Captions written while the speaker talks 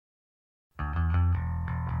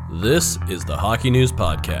This is the Hockey News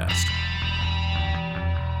Podcast.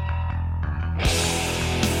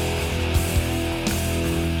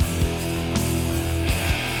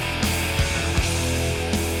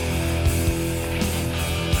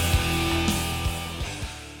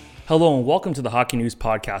 Hello and welcome to the Hockey News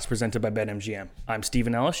Podcast presented by BetMGM. I'm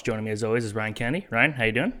Stephen Ellis. Joining me as always is Ryan Candy. Ryan, how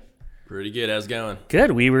you doing? Pretty good. How's it going?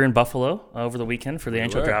 Good. We were in Buffalo over the weekend for the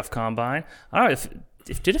NHL Draft Combine. All right.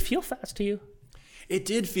 Did it feel fast to you? It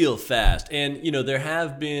did feel fast. And, you know, there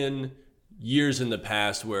have been years in the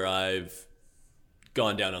past where I've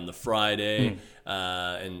gone down on the Friday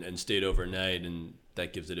and stayed overnight, and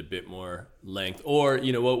that gives it a bit more length. Or,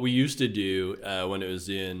 you know, what we used to do when it was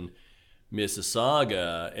in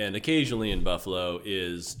Mississauga and occasionally in Buffalo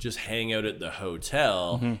is just hang out at the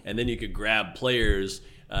hotel, and then you could grab players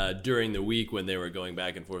during the week when they were going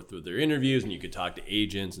back and forth with their interviews, and you could talk to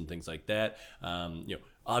agents and things like that. You know,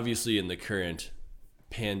 obviously in the current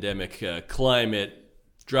pandemic climate,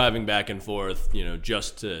 driving back and forth, you know,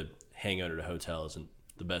 just to hang out at a hotel isn't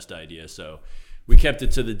the best idea. So we kept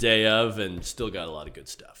it to the day of and still got a lot of good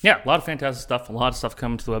stuff. Yeah, a lot of fantastic stuff. A lot of stuff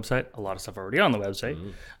coming to the website. A lot of stuff already on the website.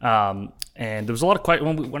 And there was a lot of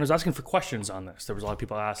questions. When I was asking for questions on this, there was a lot of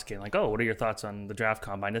people asking, like, oh, what are your thoughts on the draft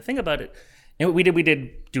combine? The thing about it, and we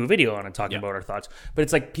did do a video on it talking about our thoughts, but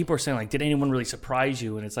it's like people are saying, like, did anyone really surprise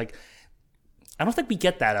you? And it's like, I don't think we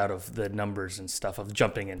get that out of the numbers and stuff of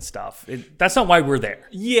jumping and stuff. That's not why we're there.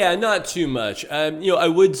 Yeah, not too much. You know, I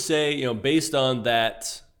would say, you know, based on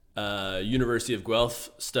that University of Guelph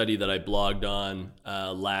study that I blogged on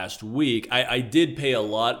last week, I did pay a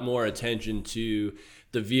lot more attention to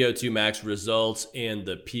the VO2 max results and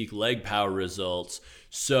the peak leg power results.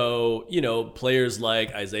 So, you know, players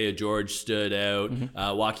like Isaiah George stood out.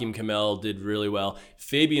 Joakim Kamel did really well.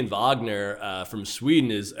 Fabian Wagner from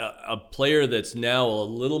Sweden is a player that's now a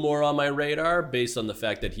little more on my radar based on the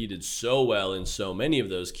fact that he did so well in so many of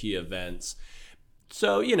those key events.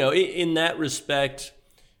 So, you know, in that respect,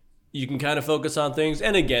 you can kind of focus on things.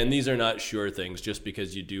 And again, these are not sure things. Just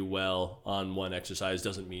because you do well on one exercise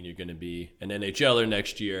doesn't mean you're going to be an NHLer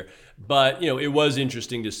next year. But, you know, it was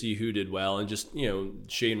interesting to see who did well. And just, you know,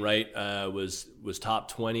 Shane Wright was top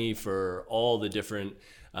 20 for all the different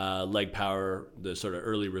leg power, the sort of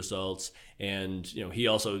early results. And, you know, he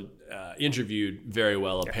also interviewed very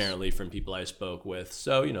well, apparently, from people I spoke with.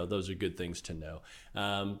 So, you know, those are good things to know.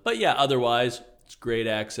 But yeah, otherwise, it's great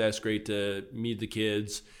access, great to meet the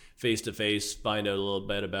kids face-to-face, find out a little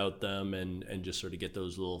bit about them, and just sort of get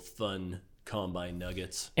those little fun combine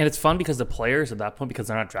nuggets. And it's fun because the players at that point, because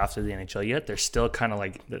they're not drafted to the NHL yet, they're still kind of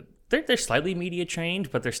like, they're slightly media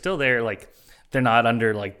trained, but they're still there, like, they're not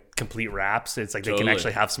under, like, complete wraps. It's like they can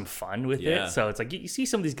actually have some fun with it. So it's like, you see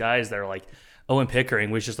some of these guys that are like, Owen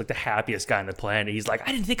Pickering was just like the happiest guy on the planet. He's like,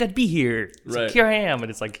 I didn't think I'd be here. It's like, here I am.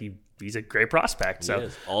 And it's like, he's a great prospect. So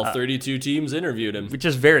all 32 teams interviewed him, which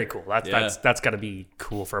is very cool. That's got to be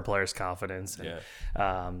cool for a player's confidence.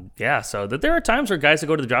 And, so there are times where guys that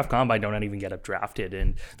go to the draft combine don't even get up drafted.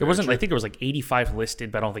 And there wasn't, I think there was like 85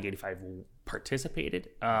 listed, but I don't think 85 participated.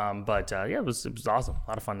 It was awesome. A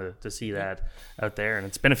lot of fun to see that out there. And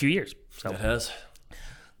it's been a few years. So it has.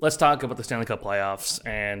 Let's talk about the Stanley Cup playoffs.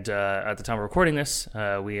 And at the time of recording this,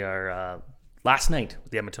 we are last night.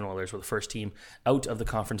 The Edmonton Oilers were the first team out of the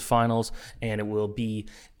conference finals, and it will be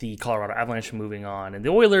the Colorado Avalanche moving on. And the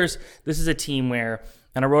Oilers, this is a team where,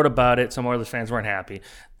 and I wrote about it, some Oilers fans weren't happy.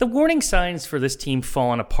 The warning signs for this team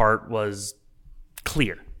falling apart was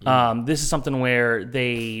clear. This is something where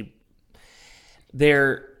they got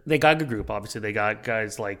a good group. Obviously, they got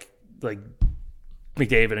guys like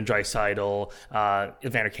McDavid and Draisaitl.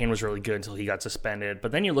 Evander Kane was really good until he got suspended.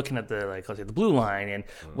 But then you're looking at let's say the blue line, and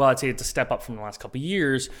I'd say it's a step up from the last couple of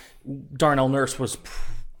years. Darnell Nurse was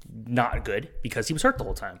not good because he was hurt the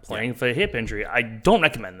whole time, playing for a hip injury. I don't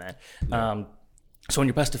recommend that. So when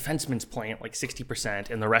your best defenseman's playing at like 60%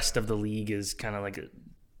 and the rest of the league is kind of like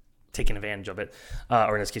taking advantage of it,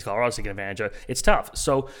 or in this case, Colorado's taking advantage of it, it's tough.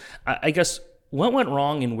 So I guess what went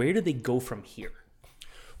wrong and where did they go from here?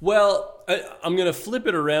 Well, I'm going to flip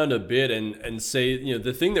it around a bit and say, you know,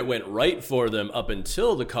 the thing that went right for them up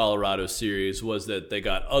until the Colorado series was that they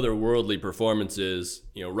got otherworldly performances,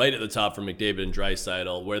 you know, right at the top from McDavid and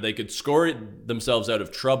Draisaitl, where they could score themselves out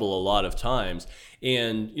of trouble a lot of times.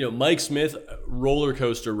 And, you know, Mike Smith, roller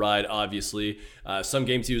coaster ride, obviously. Some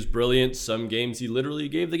games he was brilliant. Some games he literally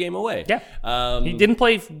gave the game away. Yeah. He didn't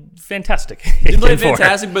play fantastic. Didn't play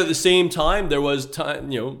fantastic, but at the same time, there was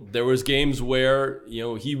games where, you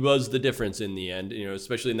know, he was the difference in the end, you know,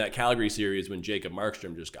 especially in that Calgary series when Jacob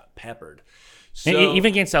Markstrom just got peppered. So,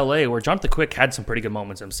 even against LA, where Jonathan Quick had some pretty good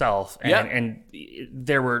moments himself, and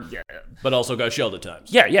there were But also got shelled at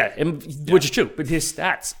times. Yeah, which is true. But his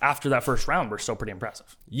stats after that first round were still pretty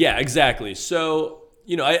impressive. Yeah, exactly. So,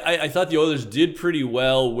 I thought the Oilers did pretty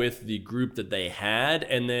well with the group that they had,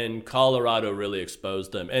 and then Colorado really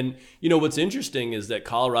exposed them. And, what's interesting is that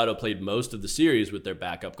Colorado played most of the series with their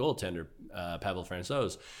backup goaltender, Pavel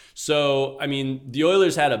Francouz. So, the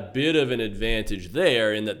Oilers had a bit of an advantage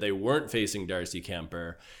there in that they weren't facing Darcy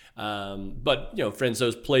Kemper. But,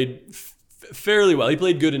 Francouz played fairly well. He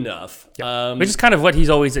played good enough. Which is kind of what he's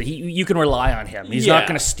always... you can rely on him. He's not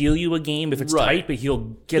going to steal you a game if it's tight, but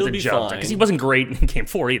he'll get the job done. Because he wasn't great in Game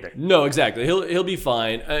 4 either. No, exactly. He'll be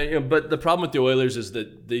fine. But the problem with the Oilers is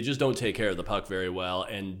that they just don't take care of the puck very well.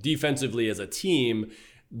 And defensively as a team,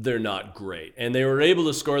 they're not great. And they were able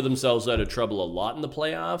to score themselves out of trouble a lot in the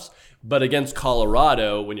playoffs. But against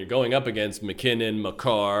Colorado, when you're going up against McKinnon,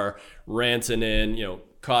 Makar, Rantanen,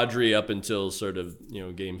 Kadri up until sort of,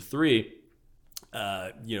 Game 3...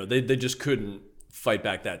 they just couldn't fight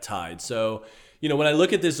back that tide. So, when I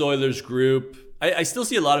look at this Oilers group, I still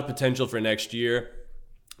see a lot of potential for next year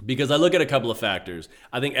because I look at a couple of factors.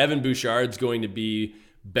 I think Evan Bouchard's going to be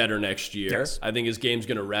better next year. Yes. I think his game's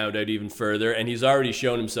going to round out even further, and he's already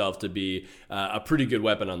shown himself to be a pretty good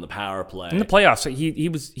weapon on the power play. In the playoffs, he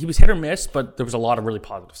was hit or miss, but there was a lot of really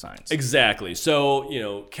positive signs. Exactly.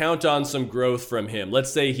 So, count on some growth from him.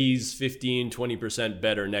 Let's say he's 15, 20%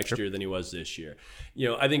 better next year than he was this year.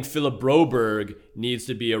 I think Philip Broberg needs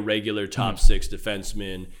to be a regular top six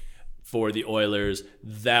defenseman for the Oilers.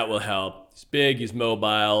 That will help. He's big, he's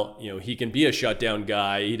mobile, he can be a shutdown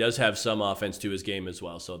guy. He does have some offense to his game as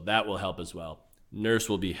well, so that will help as well. Nurse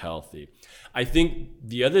will be healthy. I think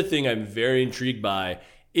the other thing I'm very intrigued by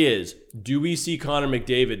is, do we see Connor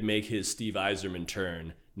McDavid make his Steve Yzerman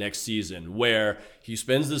turn next season, where he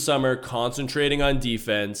spends the summer concentrating on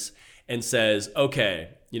defense and says, okay,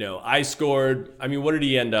 I scored, what did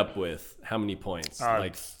he end up with? How many points?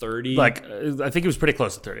 30? I think it was pretty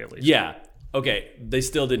close to 30 at least. Yeah. Okay, they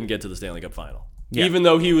still didn't get to the Stanley Cup final. Yeah. Even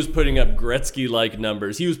though he was putting up Gretzky-like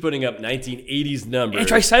numbers, he was putting up 1980s numbers. And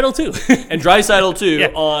Draisaitl too.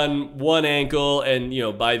 On one ankle,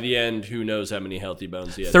 and by the end, who knows how many healthy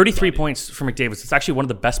bones he had. 33 points for McDavid. It's actually one of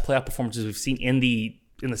the best playoff performances we've seen in the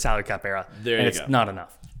salary cap era. It's not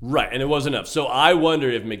enough. Right, and it wasn't enough. So I wonder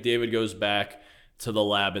if McDavid goes back to the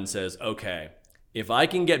lab and says, okay, if I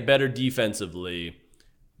can get better defensively,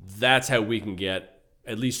 that's how we can get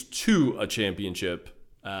at least to a championship,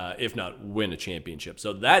 if not win a championship.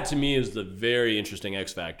 So that to me is the very interesting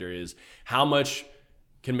X factor, is how much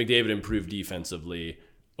can McDavid improve defensively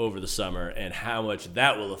over the summer and how much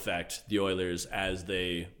that will affect the Oilers as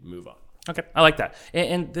they move on. Okay, I like that.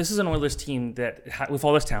 And this is an Oilers team that, with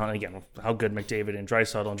all this talent, again, how good McDavid and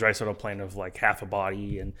Draisaitl playing of like half a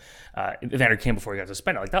body, and Evander Kane before he got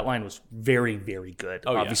suspended. Like, that line was very, very good.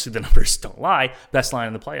 Obviously, the numbers don't lie. Best line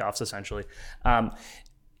in the playoffs, essentially. And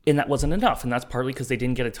that wasn't enough, and that's partly because they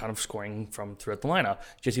didn't get a ton of scoring from throughout the lineup.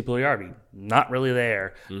 Jesse Puljujarvi, not really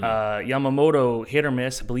there. Yamamoto, hit or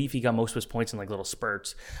miss. I believe he got most of his points in like little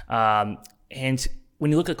spurts. And when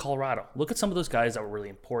you look at Colorado, look at some of those guys that were really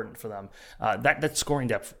important for them. That scoring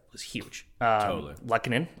depth was huge. Totally.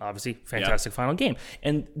 Lehkonen, obviously, fantastic final game.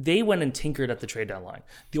 And they went and tinkered at the trade deadline.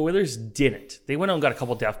 The Oilers didn't. They went out and got a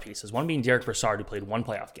couple depth pieces, one being Derek Brassard, who played one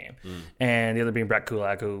playoff game, and the other being Brett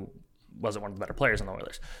Kulak, who wasn't one of the better players on the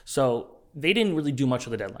Oilers. So they didn't really do much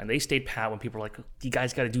of the deadline. They stayed pat when people were like, you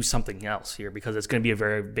guys got to do something else here because it's going to be a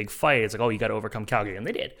very big fight. It's like, oh, you got to overcome Calgary, and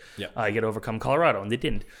they did. You got to overcome Colorado, and they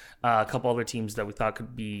didn't. A couple other teams that we thought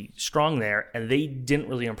could be strong there, and they didn't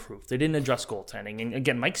really improve. They didn't address goaltending. And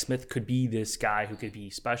again, Mike Smith could be this guy who could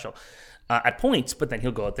be special at points, but then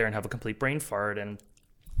he'll go out there and have a complete brain fart. And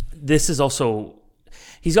this is also,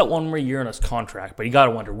 he's got one more year on his contract, but you got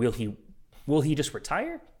to wonder, will he just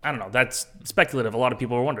retire? I don't know. That's speculative. A lot of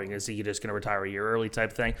people are wondering, is he just going to retire a year early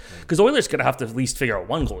type thing? Because Oilers going to have to at least figure out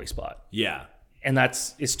one goalie spot. Yeah. And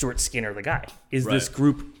is Stuart Skinner the guy? Is this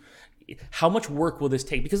group, how much work will this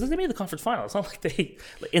take? Because they made the conference final. It's not like they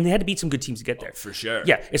had to beat some good teams to get there. For sure.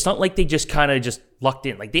 Yeah. It's not like they just kind of just lucked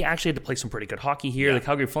in. Like, they actually had to play some pretty good hockey here. Yeah. The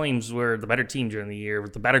Calgary Flames were the better team during the year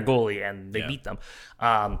with the better goalie, and they beat them.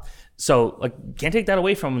 So, like, can't take that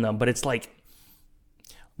away from them. But it's like,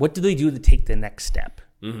 what do they do to take the next step?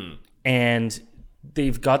 And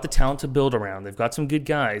they've got the talent to build around. They've got some good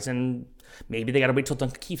guys, and maybe they got to wait till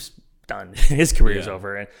Duncan Keith's done, his career's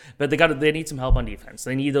over. But they need some help on defense.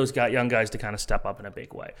 They need those young guys to kind of step up in a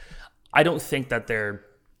big way. I don't think that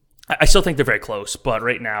I still think they're very close, but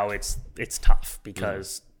right now it's tough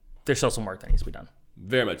because there's still some work that needs to be done.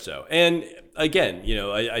 Very much so. And again,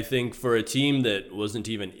 I think for a team that wasn't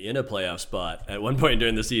even in a playoff spot at one point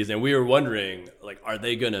during the season, we were wondering, like, are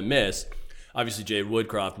they going to miss? Obviously, Jade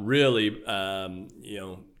Woodcroft really,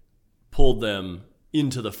 pulled them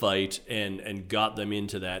into the fight and got them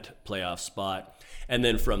into that playoff spot. And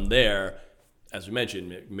then from there, as we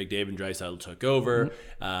mentioned, McDavid and Draisaitl took over.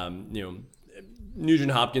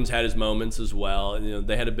 Nugent Hopkins had his moments as well.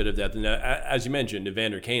 They had a bit of depth. And as you mentioned,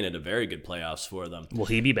 Evander Kane had a very good playoffs for them. Will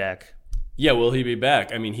he be back? Yeah, will he be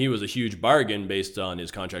back? I mean, he was a huge bargain based on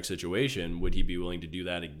his contract situation. Would he be willing to do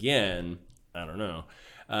that again? I don't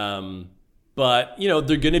know. But,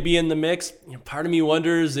 they're going to be in the mix. Part of me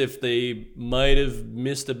wonders if they might have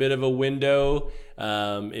missed a bit of a window,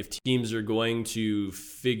 if teams are going to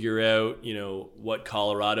figure out, what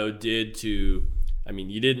Colorado did to,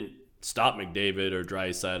 you didn't stop McDavid or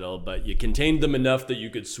Draisaitl, but you contained them enough that you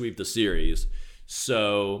could sweep the series.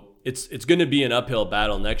 So it's going to be an uphill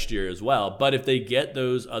battle next year as well. But if they get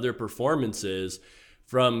those other performances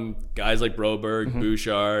from guys like Broberg,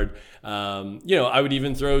 Bouchard, I would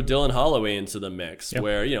even throw Dylan Holloway into the mix,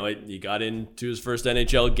 where, he got into his first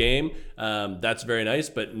NHL game. That's very nice.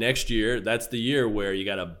 But next year, that's the year where you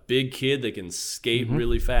got a big kid that can skate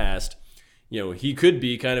really fast. He could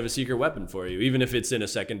be kind of a secret weapon for you, even if it's in a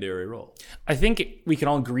secondary role. I think we can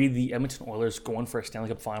all agree the Edmonton Oilers going for a Stanley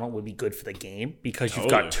Cup final would be good for the game because you've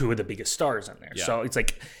got two of the biggest stars in there. Yeah. So it's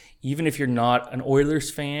like, even if you're not an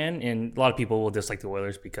Oilers fan, and a lot of people will dislike the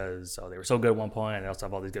Oilers because they were so good at one point and they also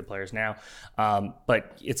have all these good players now.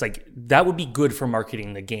 But it's like, that would be good for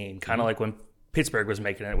marketing the game. Kind of like when Pittsburgh was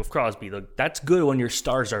making it with Crosby. That's good when your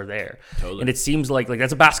stars are there. Totally. And it seems like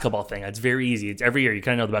that's a basketball thing. It's very easy. It's every year you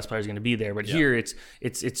kind of know the best players are going to be there. But here it's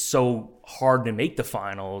so hard to make the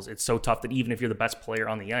finals. It's so tough that even if you're the best player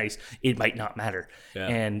on the ice, it might not matter. Yeah.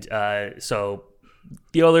 And so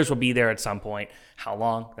the Oilers will be there at some point. How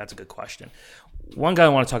long? That's a good question. One guy I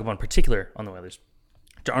want to talk about in particular on the Oilers,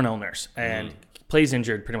 Darnell Nurse, and plays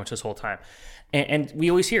injured pretty much this whole time. And we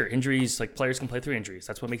always hear injuries, like players can play through injuries.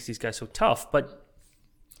 That's what makes these guys so tough. But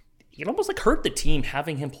it almost like hurt the team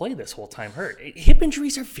having him play this whole time hurt. Hip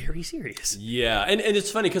injuries are very serious. Yeah, and it's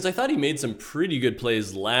funny because I thought he made some pretty good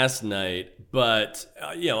plays last night, but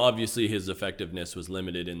obviously his effectiveness was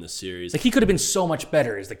limited in the series. Like he could have been so much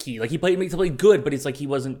better is the key. Like he played good, but it's like he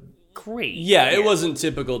wasn't great. Yeah, it wasn't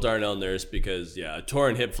typical Darnell Nurse because a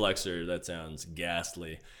torn hip flexor, that sounds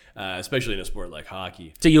ghastly. Especially in a sport like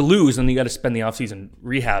hockey. So you lose and you got to spend the offseason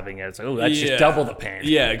rehabbing it. It's like, that's just double the pain.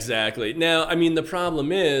 Yeah, exactly. Now, the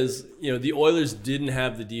problem is, the Oilers didn't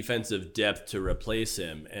have the defensive depth to replace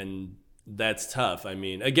him, and that's tough.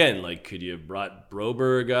 Again, could you have brought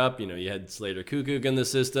Broberg up? You had Slater Kukuk in the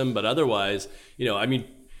system, but otherwise,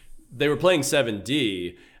 they were playing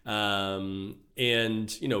 7D, and,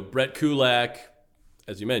 Brett Kulak,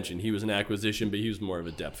 as you mentioned, he was an acquisition, but he was more of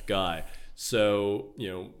a depth guy. So,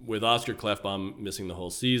 with Oscar Klefbom missing the whole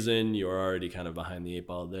season, you're already kind of behind the eight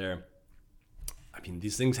ball there.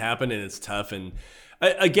 These things happen and it's tough. And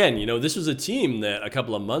again, this was a team that a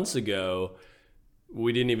couple of months ago,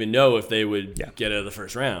 we didn't even know if they would get out of the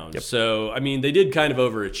first round. Yep. So, they did kind of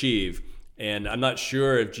overachieve. And I'm not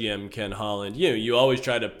sure if GM Ken Holland, you always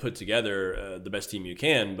try to put together the best team you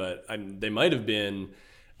can, but they might have been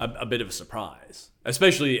a bit of a surprise,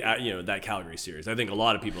 especially at that Calgary series. I think a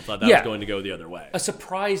lot of people thought that was going to go the other way. A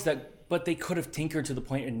surprise but they could have tinkered to the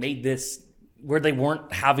point and made this where they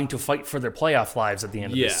weren't having to fight for their playoff lives at the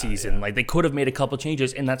end of the season. Like they could have made a couple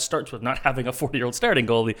changes, and that starts with not having a 40-year-old starting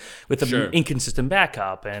goalie with an inconsistent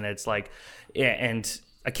backup. And it's like, and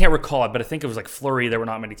I can't recall it, but I think it was like Fleury. There were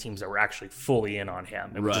not many teams that were actually fully in on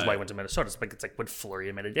him, which is why he went to Minnesota. It's like would Fleury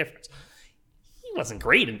have made a difference? He wasn't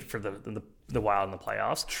great for the Wild in the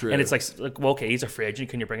playoffs. True. And it's like, well, okay, he's a free agent.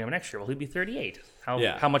 Can you bring him next year? Well, he'd be 38.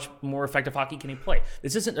 How much more effective hockey can he play?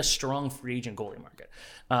 This isn't a strong free agent goalie market,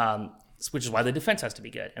 which is why the defense has to be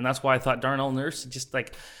good. And that's why I thought Darnell Nurse, just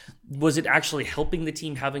like, was it actually helping the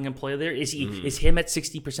team having him play there? Is him at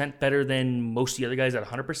 60% better than most of the other guys at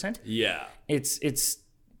 100%? Yeah. It's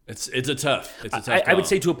a tough. I would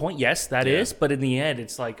say to a point, yes, that is. But in the end,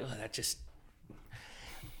 it's like,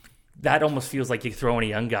 that almost feels like you throw in a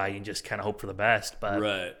young guy and just kind of hope for the best. But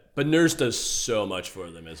right. But Nurse does so much for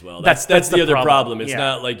them as well. That's the other problem. It's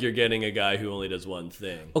not like you're getting a guy who only does one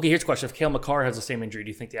thing. Okay, here's a question. If Cale Makar has the same injury, do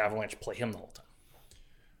you think the Avalanche play him the whole time?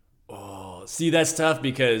 Oh, see, that's tough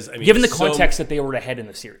because, given the context that they were ahead in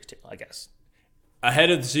the series, too, I guess. Ahead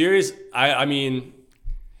of the series?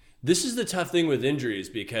 This is the tough thing with injuries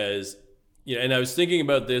because, and I was thinking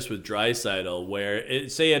about this with Draisaitl, where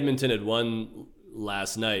say Edmonton had won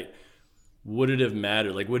last night. would it have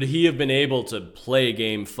mattered? Like, would he have been able to play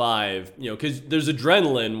game 5? You know, because there's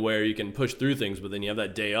adrenaline where you can push through things, but then you have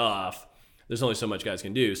that day off. There's only so much guys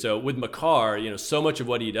can do. So with Makar, you know, so much of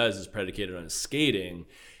what he does is predicated on his skating.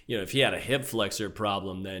 You know, if he had a hip flexor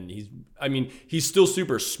problem, then he's still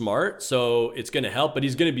super smart, so it's going to help, but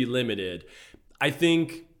he's going to be limited. I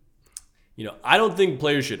think, you know, I don't think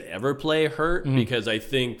players should ever play hurt because I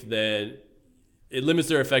think that it limits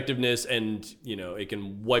their effectiveness and, you know, it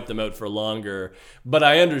can wipe them out for longer. But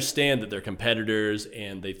I understand that they're competitors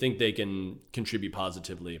and they think they can contribute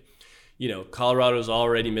positively. You know, Colorado's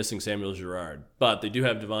already missing Samuel Girard, but they do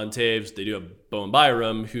have Devon Toews, they do have Bowen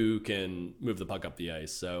Byram who can move the puck up the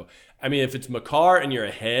ice. So, I mean, if it's Makar and you're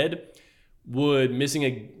ahead, would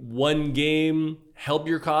missing one game help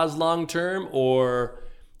your cause long term, or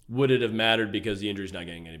would it have mattered because the injury's not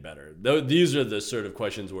getting any better? These are the sort of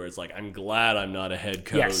questions where it's like, I'm glad I'm not a head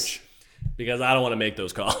coach because I don't want to make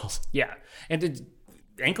those calls. Yeah, and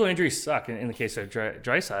ankle injuries suck in the case of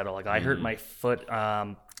Draisaitl. Like, I hurt my foot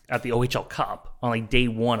at the OHL Cup on like day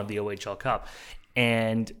 1 of the OHL Cup,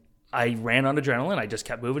 and I ran on adrenaline. I just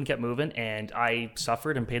kept moving, and I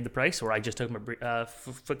suffered and paid the price. Or I just took my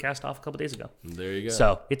foot cast off a couple days ago. There you go.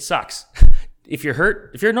 So it sucks. If you're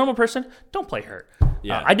hurt, if you're a normal person, don't play hurt.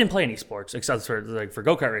 Yeah. I didn't play any sports except for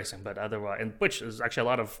go-kart racing, but otherwise, and which is actually a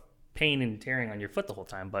lot of pain and tearing on your foot the whole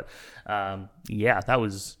time. But yeah, that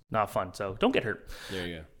was not fun. So don't get hurt. There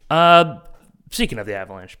you go. Speaking of the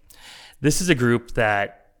Avalanche, this is a group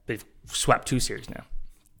that they've swept 2 series now,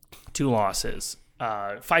 2 losses.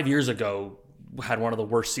 5 years ago, had one of the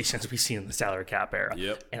worst seasons we've seen in the salary cap era.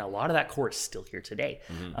 Yep. And a lot of that core is still here today.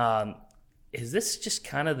 Is this just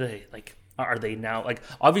kind of the, like, are they now, like,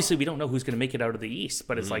 obviously we don't know who's going to make it out of the East,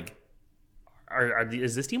 but it's like,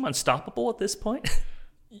 is this team unstoppable at this point?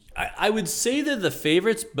 I would say they're the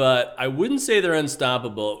favorites, but I wouldn't say they're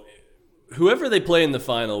unstoppable. Whoever they play in the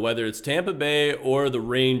final, whether it's Tampa Bay or the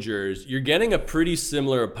Rangers, you're getting a pretty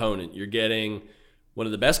similar opponent. You're getting one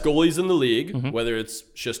of the best goalies in the league, whether it's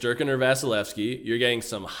Shesterkin or Vasilevsky. You're getting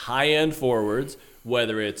some high-end forwards,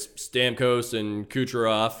 whether it's Stamkos and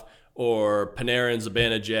Kucherov or Panarin and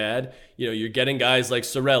Zibanejad. You know, you're getting guys like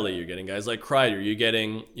Cirelli, you're getting guys like Kreider, you're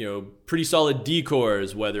getting, you know, pretty solid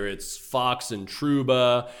decors, whether it's Fox and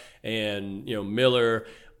Trouba and, you know, Miller,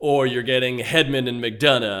 or you're getting Hedman and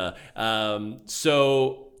McDonough.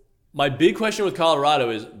 So my big question with Colorado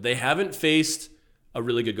is they haven't faced a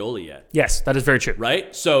really good goalie yet. Yes, that is very true.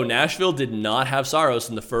 Right? So Nashville did not have Saros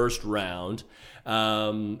in the first round.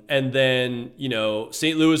 And then, you know,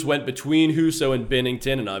 St. Louis went between Husso and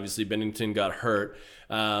Binnington, and obviously Binnington got hurt.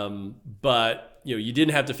 But, you know, you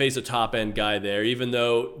didn't have to face a top-end guy there, even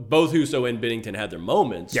though both Husso and Binnington had their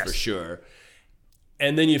moments, for sure.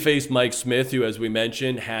 And then you faced Mike Smith, who, as we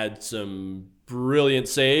mentioned, had some brilliant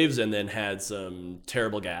saves and then had some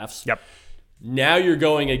terrible gaffes. Yep. Now you're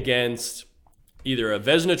going against either a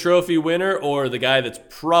Vezina Trophy winner or the guy that's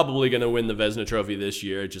probably going to win the Vezina Trophy this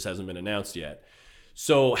year. It just hasn't been announced yet.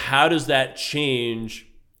 So how does that change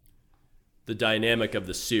the dynamic of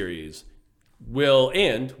the series? Will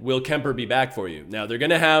Kemper be back for you? Now, they're going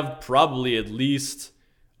to have probably at least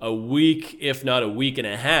a week, if not a week and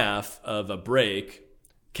a half of a break.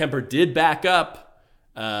 Kemper did back up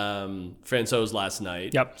Francouz last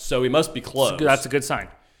night. Yep. So he must be close. That's a good sign.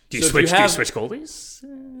 Do you So switch goalies?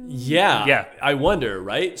 Yeah. I wonder,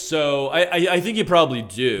 right? So I think you probably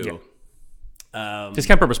do. Because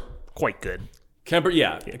Kemper was quite good.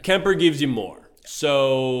 Kemper gives you more.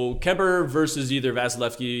 So Kemper versus either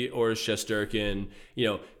Vasilevsky or Shesterkin. You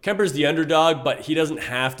know, Kemper's the underdog, but he doesn't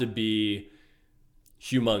have to be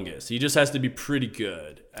humongous. He just has to be pretty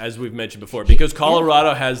good, as we've mentioned before, because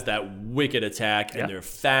Colorado has that wicked attack, and they're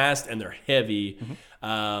fast and they're heavy.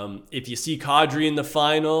 If you see Kadri in the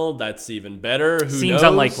final, that's even better. Seems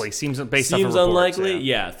unlikely. Seems based off of reports, unlikely.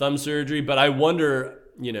 Yeah, thumb surgery. But I wonder,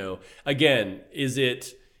 you know, again, is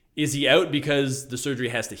he out because the surgery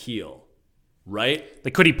has to heal? Right?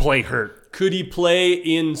 Like, could he play hurt? Could he play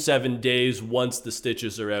in 7 days once the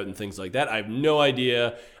stitches are out and things like that? I have no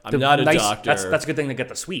idea. I'm not a doctor. That's a good thing to get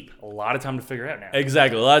the sweep. A lot of time to figure out now.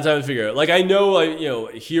 Exactly. A lot of time to figure out. Like, I know, you know,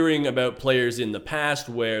 hearing about players in the past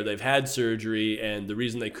where they've had surgery and the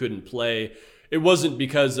reason they couldn't play, it wasn't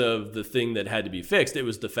because of the thing that had to be fixed. It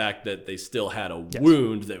was the fact that they still had a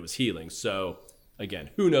wound that was healing. So,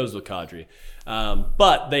 again, who knows with Kadri?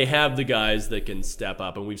 But they have the guys that can step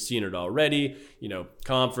up, and we've seen it already. You know,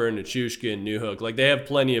 Comfort, Nichushkin, Newhook. Like, they have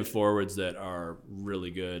plenty of forwards that are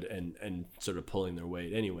really good and sort of pulling their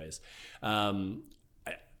weight anyways. I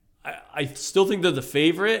still think they're the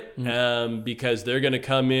favorite because they're going to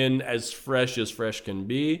come in as fresh can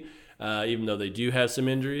be, even though they do have some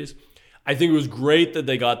injuries. I think it was great that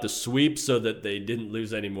they got the sweep so that they didn't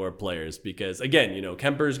lose any more players because, again,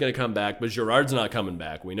 Kemper is going to come back, but Girard's not coming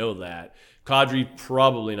back. We know that. Kadri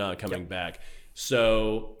probably not coming back.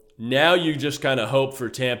 So now you just kind of hope for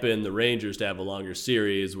Tampa and the Rangers to have a longer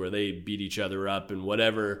series where they beat each other up and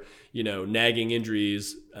whatever, nagging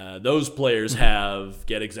injuries those players have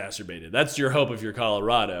get exacerbated. That's your hope if you're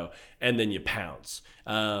Colorado, and then you pounce.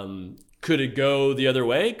 Could it go the other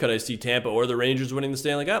way? Could I see Tampa or the Rangers winning the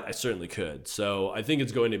Stanley Cup? I certainly could. So I think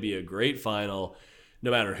it's going to be a great final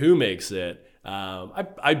no matter who makes it.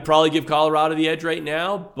 I'd probably give Colorado the edge right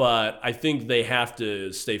now, but I think they have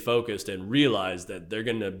to stay focused and realize that they're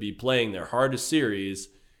going to be playing their hardest series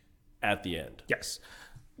at the end. Yes.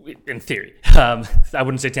 In theory. I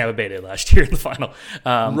wouldn't say Tampa Bay did last year in the final.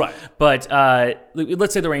 Right. But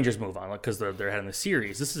let's say the Rangers move on because they're ahead in the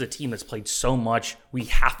series. This is a team that's played so much, we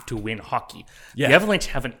have to win hockey. Yeah. The Avalanche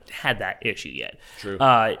haven't had that issue yet. True.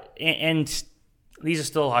 And these are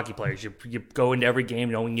still hockey players. You go into every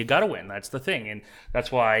game knowing you got to win. That's the thing. And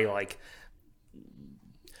that's why,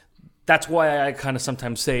 I kind of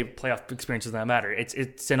sometimes say playoff experiences don't matter.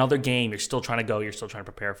 It's another game. You're still trying to go. You're still trying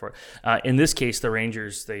to prepare for it. In this case, the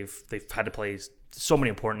Rangers, they've had to play so many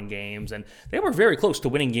important games, and they were very close to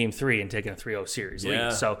winning Game 3 and taking a 3-0 series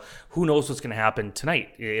lead. So who knows what's going to happen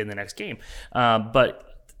tonight in the next game.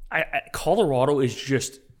 But Colorado is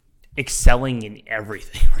just excelling in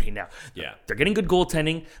everything right now. Yeah. They're getting good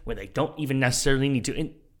goaltending when they don't even necessarily need to.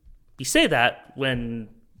 And you say that when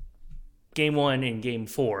Game 1 and Game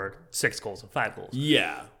 4, 6 goals and 5 goals.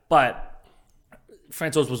 Yeah. But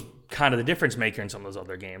Francouz was kind of the difference maker in some of those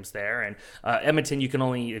other games there. And Edmonton, you can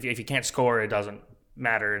only, if you can't score, it doesn't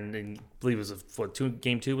matter. And I believe it was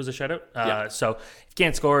Game 2 was a shutout. So if you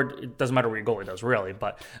can't score, it doesn't matter what your goalie does, really.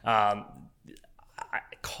 But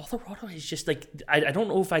Colorado is just I don't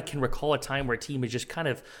know if I can recall a time where a team has just kind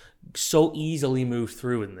of so easily moved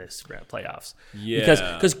through in this playoffs.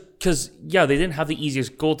 Yeah. Because they didn't have the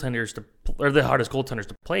easiest goaltenders or the hardest goaltenders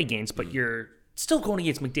to play against, but you're still going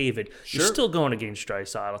against McDavid. You're still going against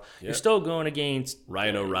Draisaitl. You're still going against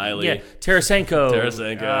Ryan O'Reilly. Yeah, Tarasenko.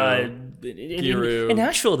 Giroux. In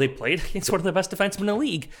Nashville, they played against one of the best defensemen in the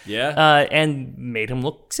league. Yeah. And made him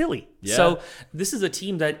look silly. Yeah. So this is a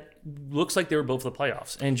team that looks like they were built for the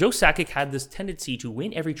playoffs. And Joe Sakic had this tendency to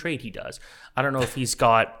win every trade he does. I don't know if he's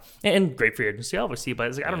got, and great for agency, obviously,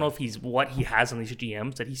 but I don't know if he's what he has on these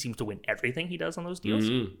GMs, that he seems to win everything he does on those deals.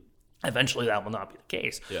 Mm-hmm. Eventually, that will not be the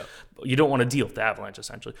case. Yeah. You don't want to deal with the Avalanche,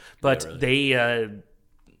 essentially. But they're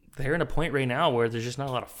in a point right now where there's just not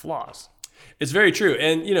a lot of flaws. It's very true.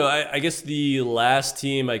 And, I guess the last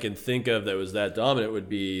team I can think of that was that dominant would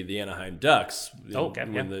be the Anaheim Ducks. The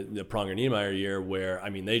Pronger Niemeyer year where,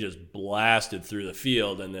 they just blasted through the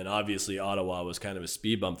field. And then obviously Ottawa was kind of a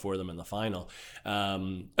speed bump for them in the final.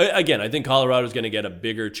 Again, I think Colorado's going to get a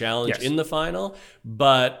bigger challenge in the final.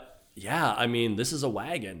 But, this is a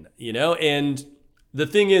wagon, and the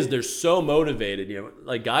thing is, they're so motivated,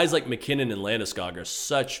 guys like McKinnon and Landeskog are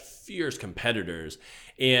such fierce competitors.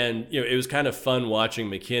 And, it was kind of fun watching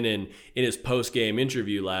McKinnon in his post-game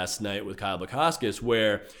interview last night with Kyle Bukauskas,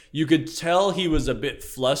 where you could tell he was a bit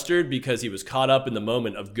flustered because he was caught up in the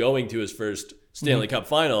moment of going to his first Stanley Cup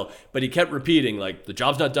final, but he kept repeating, the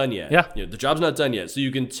job's not done yet. Yeah. The job's not done yet. So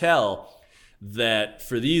you can tell that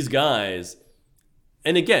for these guys,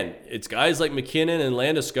 and again, it's guys like McKinnon and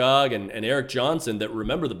Landeskog and Eric Johnson that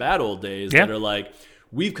remember the bad old days that are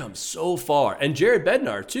we've come so far. And Jared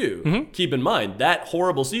Bednar, too. Mm-hmm. Keep in mind, that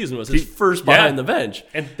horrible season was his first behind the bench.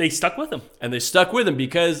 And they stuck with him. And they stuck with him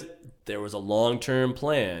because there was a long-term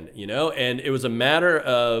plan, And it was a matter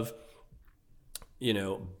of,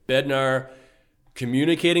 Bednar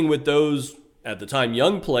communicating with those, at the time,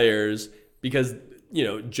 young players because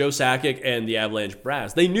Joe Sakic and the Avalanche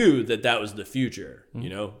brass, they knew that was the future.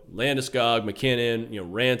 Mm-hmm. Landeskog, McKinnon,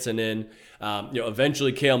 Rantanen.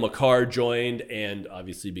 Eventually Cale Makar joined and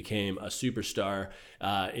obviously became a superstar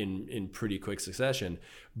in pretty quick succession.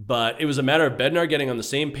 But it was a matter of Bednar getting on the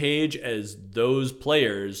same page as those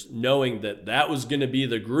players, knowing that was going to be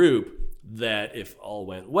the group that if all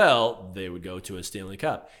went well, they would go to a Stanley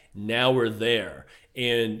Cup. Now we're there.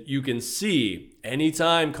 And you can see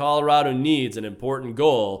anytime Colorado needs an important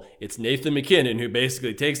goal, it's Nathan McKinnon who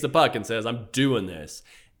basically takes the puck and says, I'm doing this.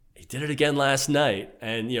 He did it again last night.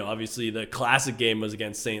 And, obviously the classic game was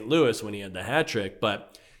against St. Louis when he had the hat trick,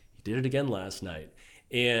 but he did it again last night.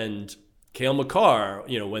 And Cale Makar,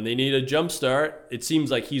 when they need a jump start, it seems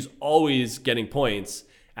like he's always getting points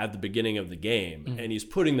at the beginning of the game. Mm-hmm. And he's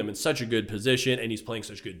putting them in such a good position and he's playing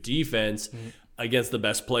such good defense. Mm-hmm. Against the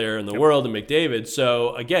best player in the world, in McDavid.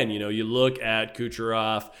 So, again, you look at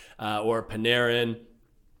Kucherov or Panarin.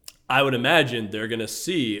 I would imagine they're going to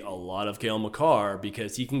see a lot of Cale Makar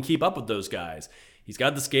because he can keep up with those guys. He's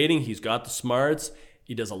got the skating. He's got the smarts.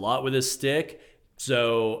 He does a lot with his stick.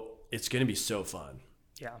 So it's going to be so fun.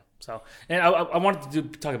 Yeah. So, and I wanted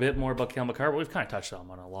to talk a bit more about Cale Makar, but we've kind of touched on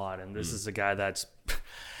him a lot. And this is a guy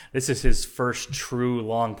this is his first true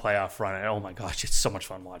long playoff run. And oh my gosh, it's so much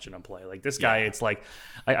fun watching him play. Like this guy, it's like,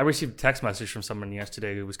 I received a text message from someone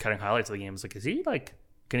yesterday who was cutting highlights of the game. It's like, is he like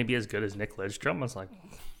going to be as good as Nick Lidstrom? I was like,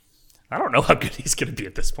 I don't know how good he's going to be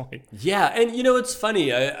at this point. Yeah. And it's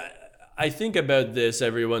funny. I think about this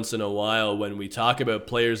every once in a while when we talk about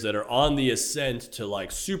players that are on the ascent to like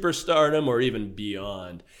superstardom or even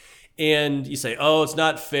beyond. And you say, oh, it's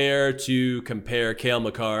not fair to compare Cale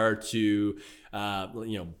Makar to,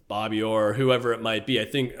 Bobby Orr or whoever it might be. I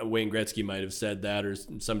think Wayne Gretzky might have said that, or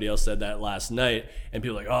somebody else said that last night. And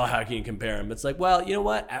people are like, oh, how can you compare him? It's like, well, you know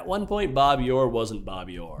what? At one point, Bobby Orr wasn't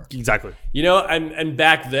Bobby Orr. Exactly. And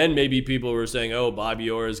back then, maybe people were saying, oh, Bobby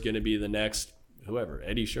Orr is going to be the next whoever,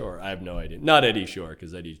 Eddie Shore. I have no idea. Not Eddie Shore,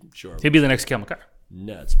 because Eddie Shore. He'd be the next Cale Makar.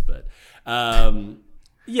 Nuts, but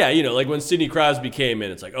yeah, like when Sidney Crosby came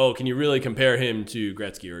in, it's like, oh, can you really compare him to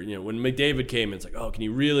Gretzky? Or when McDavid came in, it's like, oh, can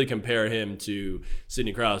you really compare him to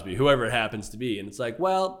Sidney Crosby, whoever it happens to be? And it's like,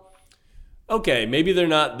 well, okay, maybe they're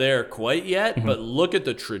not there quite yet, but look at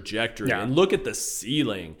the trajectory and look at the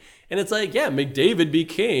ceiling. And it's like, yeah, McDavid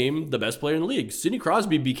became the best player in the league. Sidney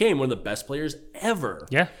Crosby became one of the best players ever.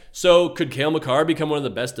 Yeah. So could Cale Makar become one of the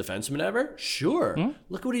best defensemen ever? Sure.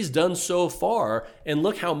 Look what he's done so far, and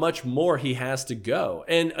look how much more he has to go.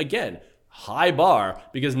 And again, high bar,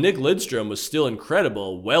 because Nick Lidstrom was still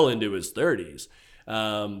incredible well into his 30s.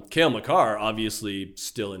 Cale Makar, obviously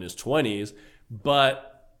still in his 20s, but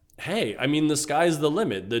hey, I mean, the sky's the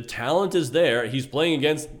limit. The talent is there. He's playing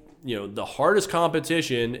against the hardest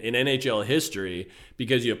competition in NHL history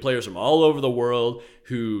because you have players from all over the world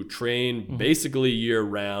who train basically year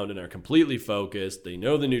round and are completely focused. They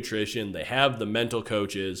know the nutrition. They have the mental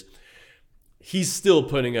coaches. He's still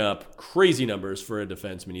putting up crazy numbers for a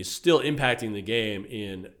defenseman. He's still impacting the game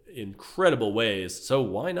in incredible ways. So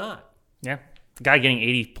why not? Yeah. The guy getting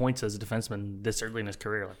 80 points as a defenseman this early in his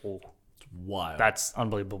career, like, whoa. Wild. That's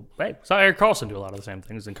unbelievable. Hey, saw Erik Karlsson do a lot of the same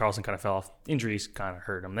things, and Karlsson kind of fell off. Injuries kind of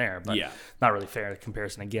hurt him there, but not really fair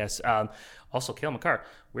comparison, I guess. Also, Cale Makar,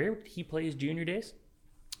 where did he play his junior days?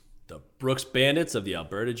 The Brooks Bandits of the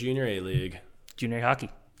Alberta Junior A-League. Junior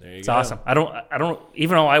hockey. There you go. It's awesome. I don't.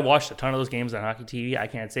 Even though I watched a ton of those games on Hockey TV, I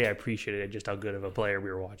can't say I appreciated just how good of a player we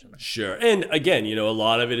were watching. Sure, and again, a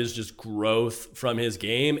lot of it is just growth from his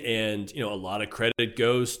game, and a lot of credit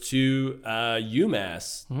goes to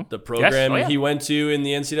UMass, the program he went to in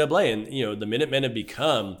the NCAA, and the Minutemen have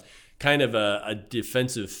become kind of a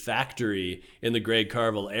defensive factory in the Greg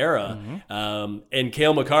Carvel era, and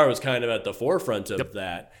Cale Makar was kind of at the forefront of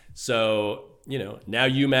that. So. Now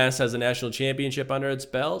UMass has a national championship under its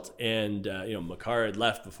belt, and Makar had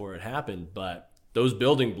left before it happened, but those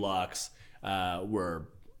building blocks were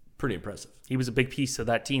pretty impressive. He was a big piece of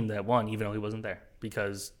that team that won, even though he wasn't there,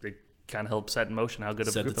 because they kind of helped set in motion how good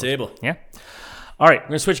of a group set the table. Yeah. All right, we're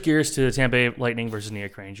going to switch gears to Tampa Bay Lightning versus New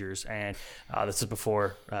York Rangers, and this is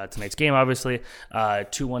before tonight's game, obviously.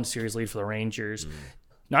 2-1 series lead for the Rangers.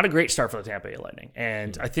 Not a great start for the Tampa Bay Lightning,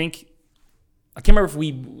 and I think I can't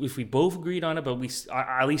remember if we both agreed on it, but at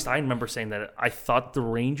least I remember saying that I thought the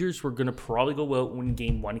Rangers were going to probably go out and win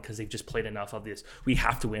game one because they've just played enough of this. We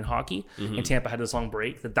have to win hockey. And Tampa had this long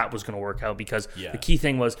break that was going to work out because the key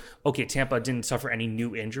thing was, okay, Tampa didn't suffer any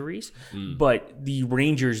new injuries, but the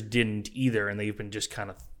Rangers didn't either, and they've been just kind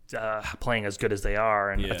of playing as good as they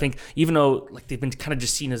are. And I think even though they've been kind of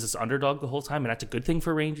just seen as this underdog the whole time, and that's a good thing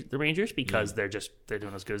for the Rangers because they're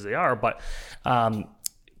doing as good as they are. But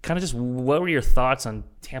kind of just what were your thoughts on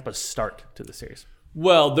Tampa's start to the series?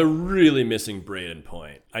 Well, they're really missing Braden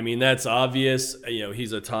Point. I mean, that's obvious.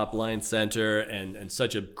 He's a top line center and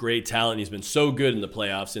such a great talent. He's been so good in the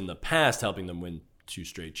playoffs in the past, helping them win 2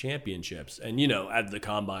 straight championships. And, at the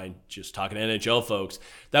Combine, just talking to NHL folks,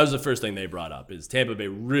 that was the first thing they brought up is Tampa Bay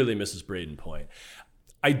really misses Braden Point.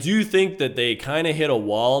 I do think that they kind of hit a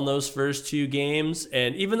wall in those first 2 games.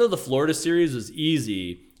 And even though the Florida series was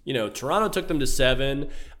easy, Toronto took them to 7.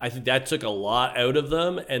 I think that took a lot out of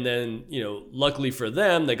them. And then, luckily for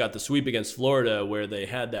them, they got the sweep against Florida where they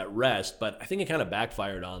had that rest. But I think it kind of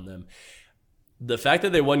backfired on them. The fact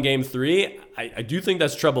that they won game 3, I do think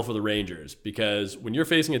that's trouble for the Rangers because when you're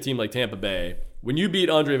facing a team like Tampa Bay, when you beat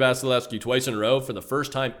Andrei Vasilevsky twice in a row for the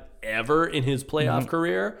first time ever in his playoff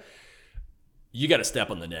career, you got to step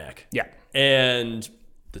on the neck. Yeah. And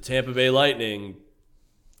the Tampa Bay Lightning,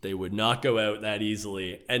 they would not go out that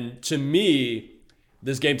easily. And to me,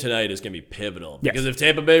 this game tonight is going to be pivotal. Yes. Because if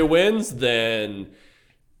Tampa Bay wins, then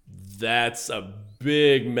that's a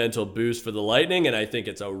big mental boost for the Lightning, and I think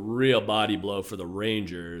it's a real body blow for the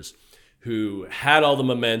Rangers, who had all the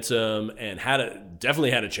momentum and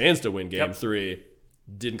definitely had a chance to win Game 3,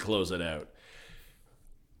 didn't close it out.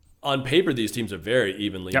 On paper, these teams are very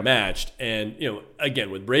evenly matched. And,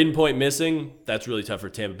 again, with Braden Point missing, that's really tough for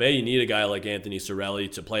Tampa Bay. You need a guy like Anthony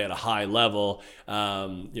Cirelli to play at a high level,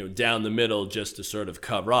 down the middle just to sort of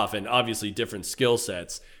cover off. And obviously different skill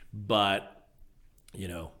sets. But,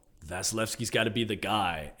 Vasilevsky's got to be the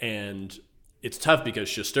guy. And it's tough because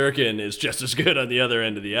Shesterkin is just as good on the other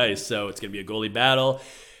end of the ice. So it's going to be a goalie battle.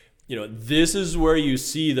 This is where you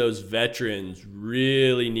see those veterans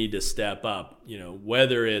really need to step up,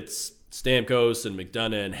 whether it's Stamkos and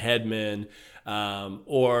McDonough and Hedman,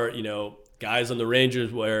 or, guys on the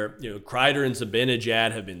Rangers where, Kreider and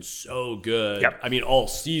Zibanejad have been so good. Yep. I mean, all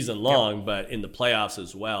season long, but in the playoffs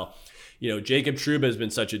as well. Jacob Trouba has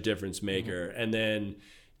been such a difference maker. Mm-hmm. And then,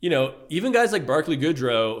 even guys like Barclay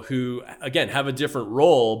Goodrow, who, again, have a different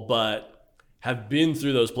role, but have been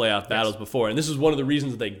through those playoff battles before. And this is one of the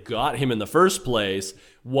reasons that they got him in the first place,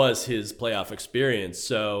 was his playoff experience.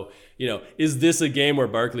 So, is this a game where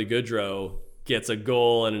Barclay Goodrow gets a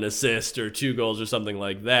goal and an assist or 2 goals or something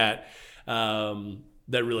like that, that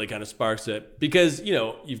really kind of sparks it? Because,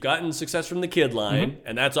 you've gotten success from the kid line,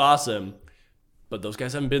 and that's awesome, but those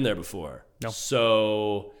guys haven't been there before. No.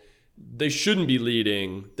 So they shouldn't be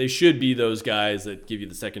leading. They should be those guys that give you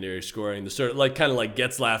the secondary scoring, the sort of like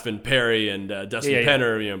Getzlaf and Perry and Dustin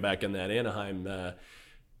Penner, back in that Anaheim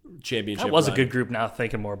championship. That was run. a good group. Now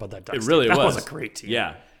thinking more about that, Dustin. It really that was a great team.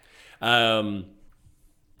 Yeah,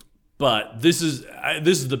 but this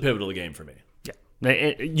is the pivotal game for me.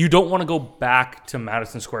 Yeah, you don't want to go back to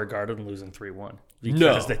Madison Square Garden and losing 3-1.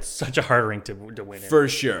 Because that's such a hard rink to win in. For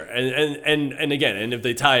sure. And again, and if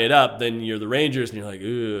they tie it up, then you're the Rangers and you're like,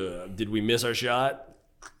 ugh, did we miss our shot?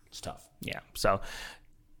 It's tough. Yeah. So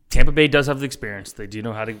Tampa Bay does have the experience. They do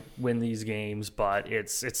know how to win these games, but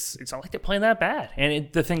it's not like they're playing that bad.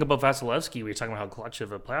 And the thing about Vasilevsky, we were talking about how clutch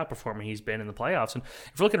of a playoff performer he's been in the playoffs. And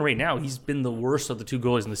if we're looking right now, he's been the worst of the 2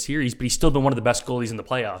 goalies in the series, but he's still been one of the best goalies in the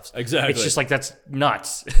playoffs. Exactly. It's just like, that's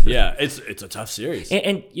nuts. Yeah, it's a tough series.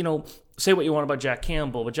 And say what you want about Jack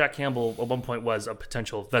Campbell, but Jack Campbell at one point was a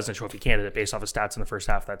potential Vezina Trophy candidate based off his stats in the first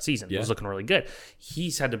half of that season. He was looking really good.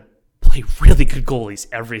 He's had to play really good goalies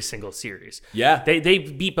every single series. Yeah. They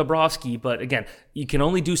beat Bobrovsky, but again, you can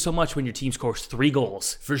only do so much when your team scores 3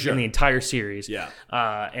 goals for sure in the entire series. Yeah.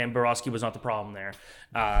 And Bobrovsky was not the problem there.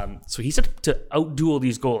 So he's had to outduel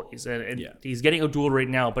these goalies, and he's getting outdueled right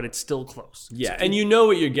now, but it's still close. Yeah, and you know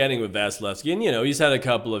what you're getting with Vasilevsky, and he's had a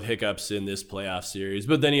couple of hiccups in this playoff series,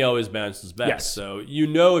 but then he always bounces back. Yes. So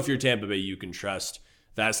if you're Tampa Bay, you can trust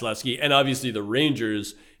Vasilevsky, and obviously the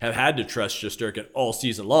Rangers have had to trust Shesterkin all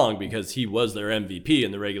season long because he was their MVP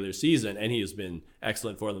in the regular season, and he has been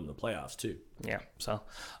excellent for them in the playoffs too. Yeah. So,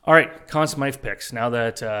 all right, Conn Smythe picks. Now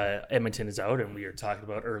that Edmonton is out, and we are talking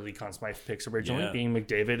about early Conn Smythe picks originally being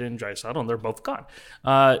McDavid and Draisaitl, and they're both gone.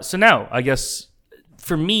 So now, I guess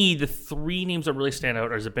for me, the 3 names that really stand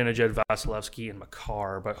out are Zibanejad, Vasilevsky, and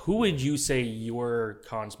Makar. But who would you say your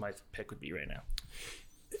Conn Smythe pick would be right now?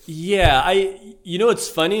 Yeah, it's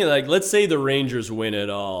funny. Like, let's say the Rangers win it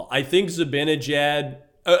all. I think Zibanejad,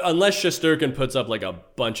 unless Shesterkin puts up like a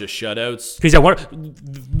bunch of shutouts, because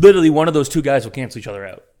literally one of those 2 guys will cancel each other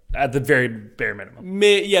out at the very bare minimum.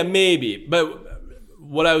 Maybe. But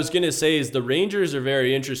what I was gonna say is the Rangers are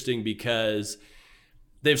very interesting because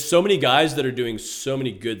they have so many guys that are doing so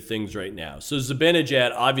many good things right now. So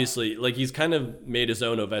Zibanejad, obviously, like, he's kind of made his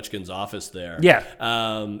own Ovechkin's office there. Yeah.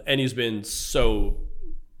 And he's been so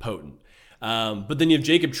potent. But then you have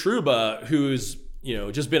Jacob Trouba, who's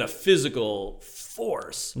just been a physical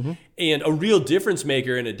force and a real difference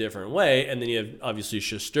maker in a different way. And then you have obviously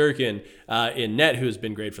Shesterkin in net, who has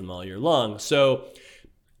been great from all year long. So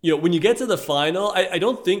when you get to the final, I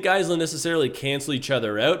don't think guys will necessarily cancel each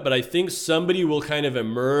other out, but I think somebody will kind of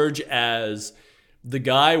emerge as the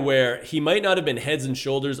guy where he might not have been heads and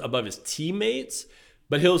shoulders above his teammates,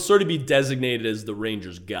 but he'll sort of be designated as the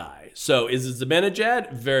Rangers guy. So is it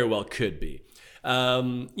Zibanejad? Very well could be.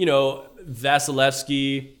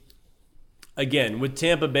 Vasilevsky, again, with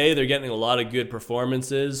Tampa Bay, they're getting a lot of good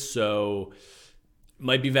performances, so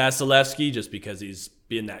might be Vasilevsky just because he's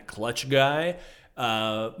been that clutch guy.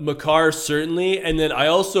 Makar, certainly. And then I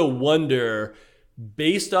also wonder,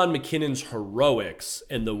 based on McKinnon's heroics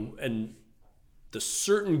and the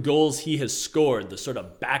certain goals he has scored, the sort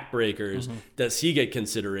of backbreakers, does he get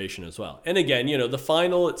consideration as well? And again, the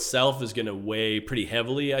final itself is going to weigh pretty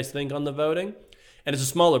heavily, I think, on the voting. And it's a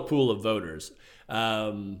smaller pool of voters.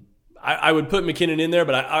 I would put McKinnon in there,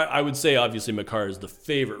 but I would say obviously Makar is the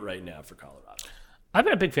favorite right now for Colorado. I've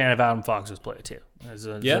been a big fan of Adam Fox's play too, as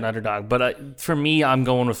an underdog. But for me, I'm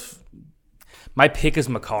going with my pick is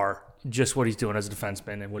Makar, just what he's doing as a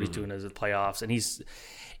defenseman and what he's doing as a playoffs, and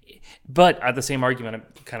But at the same argument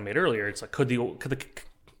I kind of made earlier, it's like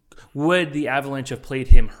would the Avalanche have played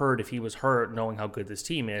him hurt if he was hurt, knowing how good this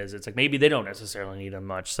team is? It's like maybe they don't necessarily need him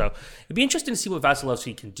much. So it'd be interesting to see what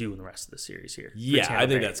Vasilevsky can do in the rest of the series here. Yeah, I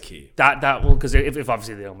think that's key. That will, because if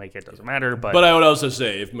obviously they don't make it, doesn't matter. But I would also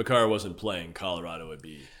say if Makar wasn't playing, Colorado would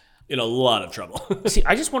be in a lot of trouble. See,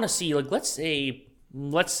 I just want to see, like, let's say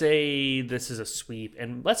this is a sweep,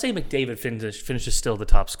 and let's say McDavid finishes still the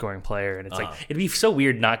top scoring player, and it's like it'd be so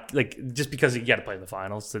weird not like just because you got to play in the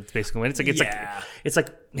finals to basically win. It's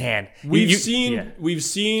like man, we've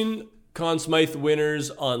seen Conn Smythe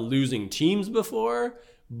winners on losing teams before,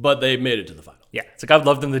 but they've made it to the final. Yeah, it's like I'd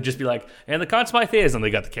love them to just be like, and the Conn Smythe is, and they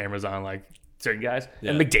got the cameras on like certain guys,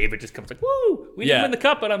 and McDavid just comes like, woo, we didn't win the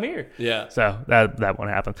cup, but I'm here. Yeah, so that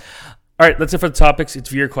won't happen. All right, that's it for the topics. It's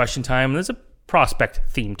viewer question time. There's a prospect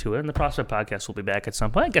theme to it, and the prospect podcast will be back at some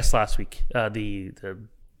point. I guess last week, the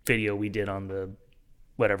video we did on the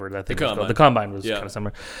whatever that thing was called, the combine was kind of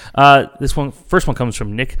similar. First one comes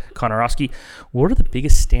from Nick Konorowski. What are the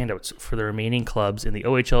biggest standouts for the remaining clubs in the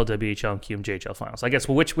OHL, WHL, and QMJHL finals? I guess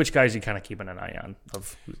which guys are you kind of keeping an eye on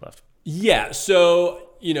of who's left? Yeah,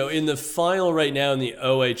 so in the final right now in the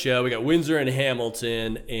OHL, we got Windsor and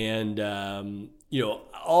Hamilton, and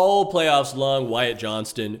all playoffs long, Wyatt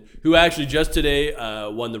Johnston, who actually just today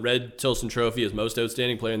won the Red Tilson Trophy as most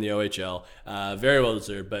outstanding player in the OHL. Very well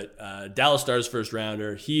deserved, but Dallas Stars first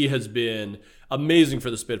rounder. He has been amazing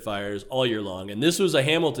for the Spitfires all year long. And this was a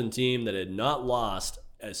Hamilton team that had not lost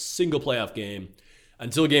a single playoff game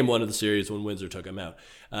until game one of the series when Windsor took him out.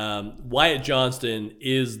 Wyatt Johnston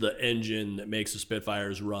is the engine that makes the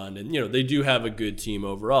Spitfires run. And, they do have a good team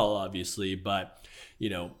overall, obviously, but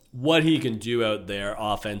what he can do out there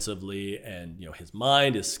offensively and, his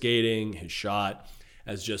mind, his skating, his shot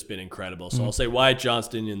has just been incredible. So I'll say Wyatt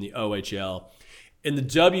Johnston in the OHL. In the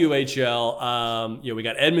WHL, we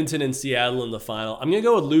got Edmonton and Seattle in the final. I'm going to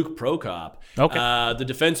go with Luke Prokop. Okay. The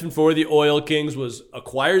defenseman for the Oil Kings was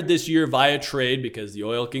acquired this year via trade because the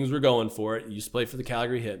Oil Kings were going for it. He used to play for the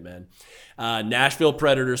Calgary Hitmen. Nashville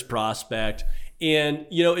Predators prospect. And,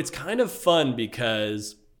 it's kind of fun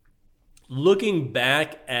because looking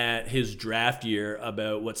back at his draft year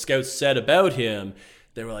about what scouts said about him,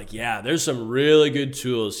 they were like, yeah, there's some really good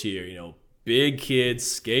tools here. Big kid,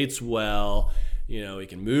 skates well, he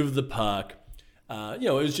can move the puck. It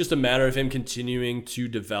was just a matter of him continuing to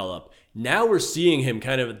develop. Now we're seeing him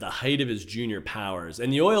kind of at the height of his junior powers.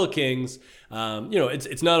 And the Oil Kings,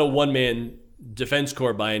 it's not a one-man defense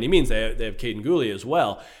corps by any means. They have Caden Gooley as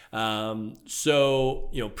well. Prokop,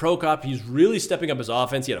 he's really stepping up his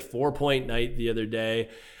offense. He had a 4-point night the other day.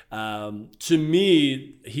 To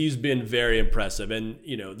me, he's been very impressive. And,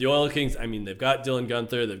 the Oil Kings, they've got Dylan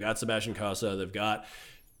Gunther, they've got Sebastian Cossa, they've got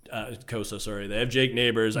they have Jake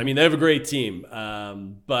Neighbors. They have a great team.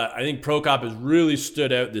 But I think Prokop has really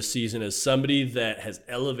stood out this season as somebody that has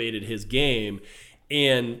elevated his game,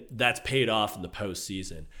 and that's paid off in the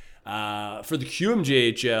postseason. For the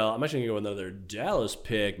QMJHL, I'm actually going to go with another Dallas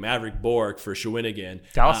pick, Maverick Bourque for Shawinigan.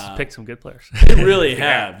 Dallas has picked some good players. They really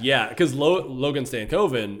have, yeah. Because Logan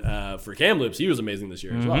Stankoven for Kamloops, he was amazing this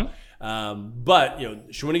year as well. But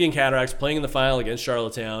Shawinigan Cataracts playing in the final against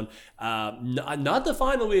Charlottetown, not the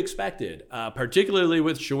final we expected, particularly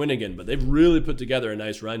with Shawinigan, but they've really put together a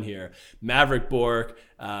nice run here. Maverick Bourque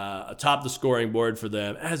atop the scoring board for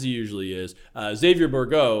them, as he usually is. Xavier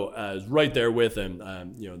Bourgault is right there with him.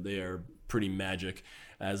 They are pretty magic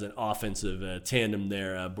as an offensive tandem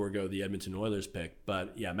there. Bourgault, the Edmonton Oilers pick,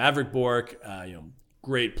 but yeah, Maverick Bourque,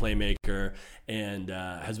 great playmaker and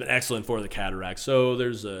has been excellent for the Cataracts. So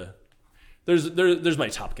there's my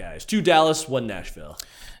top guys. 2 Dallas, 1 Nashville.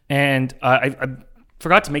 And I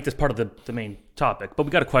forgot to make this part of the main topic, but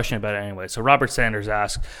we got a question about it anyway. So Robert Sanders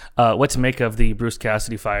asked, what to make of the Bruce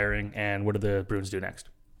Cassidy firing, and what do the Bruins do next?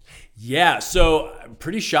 Yeah, so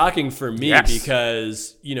pretty shocking for me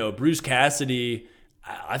because, Bruce Cassidy,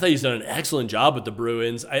 I thought he's done an excellent job with the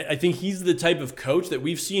Bruins. I think he's the type of coach that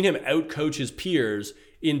we've seen him outcoach his peers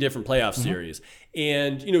in different playoff series.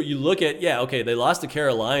 And, you look at, they lost to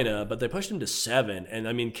Carolina, but they pushed him to 7.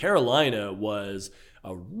 And, Carolina was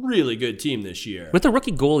a really good team this year. With a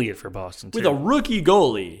rookie goalie for Boston, too. With a rookie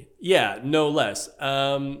goalie. Yeah, no less.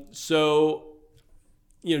 Don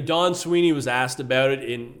Sweeney was asked about it,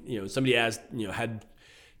 and, somebody asked, had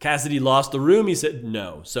Cassidy lost the room? He said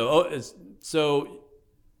no. So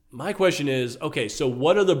my question is, okay, so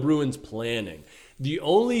what are the Bruins planning? The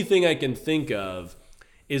only thing I can think of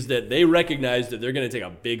is that they recognize that they're going to take a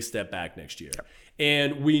big step back next year. Yep.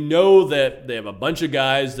 And we know that they have a bunch of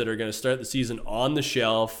guys that are going to start the season on the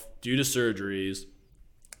shelf due to surgeries,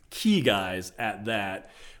 key guys at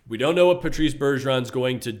that. We don't know what Patrice Bergeron's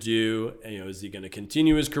going to do. Is he going to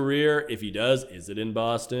continue his career? If he does, is it in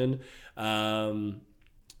Boston?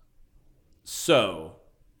 So,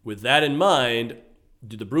 with that in mind,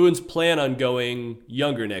 do the Bruins plan on going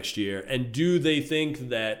younger next year? And do they think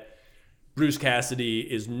that Bruce Cassidy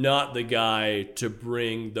is not the guy to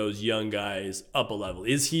bring those young guys up a level?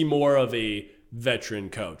 Is he more of a veteran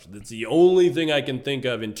coach? That's the only thing I can think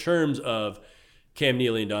of in terms of Cam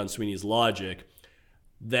Neely and Don Sweeney's logic,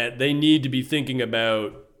 that they need to be thinking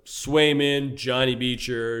about Swayman, Johnny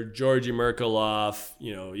Beecher, Georgi Merkulov,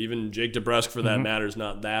 even Jake DeBrusk for that matter is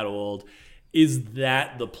not that old. Is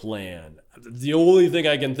that the plan? The only thing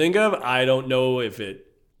I can think of. I don't know if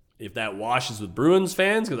that washes with Bruins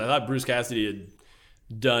fans, because I thought Bruce Cassidy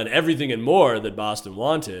had done everything and more that Boston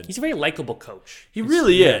wanted. He's a very likable coach. He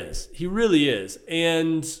really is. He really is.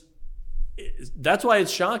 And that's why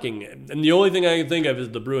it's shocking. And the only thing I can think of is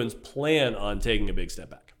the Bruins plan on taking a big step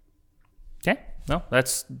back. Okay. No,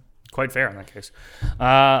 that's quite fair in that case.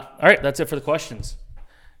 All right, that's it for the questions.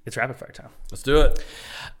 It's rapid fire time. Let's do it.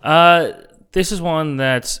 This is one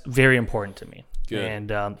that's very important to me.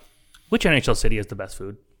 Good. And which NHL city has the best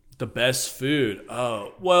food? The best food?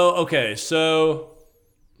 Oh, well, okay. So,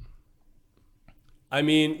 I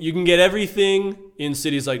mean, you can get everything in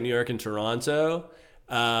cities like New York and Toronto.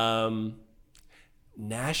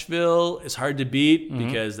 Nashville is hard to beat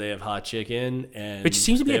because they have hot chicken and which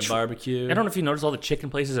seems to be they have barbecue. I don't know if you noticed all the chicken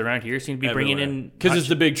places around here seem to be bringing in... Because it's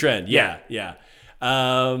the big trend. Yeah.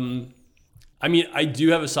 I mean, I do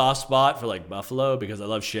have a soft spot for like Buffalo because I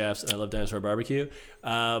love chefs and I love Dinosaur Barbecue.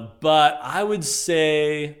 But I would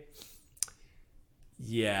say,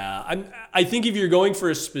 I think if you're going for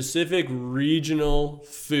a specific regional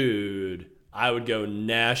food, I would go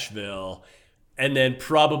Nashville, and then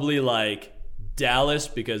probably like Dallas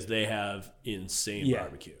because they have insane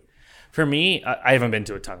barbecue. For me, I haven't been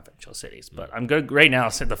to a ton of NHL cities, but I'm good right now.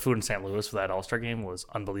 The food in St. Louis for that All-Star game was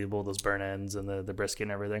unbelievable. Those burn ends and the brisket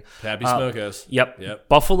and everything. Happy Smokehouse. Yep.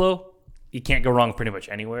 Buffalo, you can't go wrong pretty much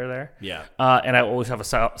anywhere there. Yeah. And I always have a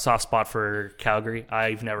soft spot for Calgary.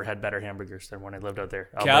 I've never had better hamburgers than when I lived out there.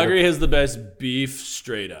 Calgary has the best beef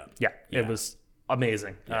straight up. Yeah. It was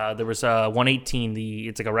amazing. Yeah. There was 118.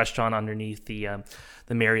 It's like a restaurant underneath the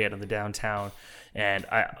Marriott in the downtown, and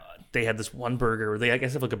they had this one burger. I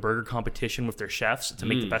guess have like a burger competition with their chefs to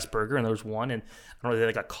make the best burger, and there was one, and I don't know, they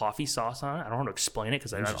had like a coffee sauce on it. I don't know how to explain it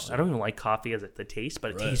because I don't even like coffee as the taste,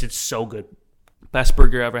 but it tasted so good. Best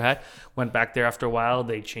burger I ever had. Went back there after a while.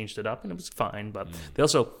 They changed it up, and it was fine. But they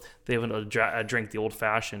have a drink, the old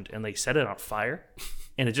fashioned, and they set it on fire.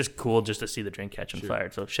 And it's just cool just to see the drink catch on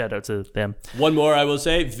fire. So shout out to them. One more I will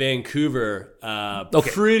say, Vancouver.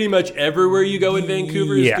 Pretty much everywhere you go in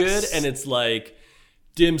Vancouver is good. And it's like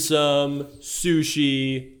dim sum,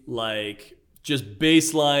 sushi, like just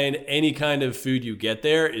baseline, any kind of food you get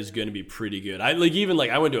there is going to be pretty good. I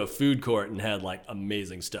went to a food court and had like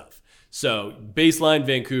amazing stuff. So baseline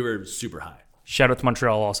Vancouver, super high. Shout out to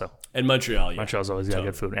Montreal also. And Montreal, yeah. Montreal's always got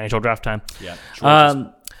good food. NHL draft time. Yeah.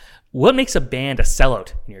 What makes a band a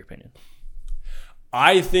sellout, in your opinion?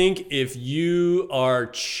 I think if you are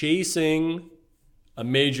chasing a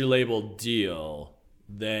major label deal,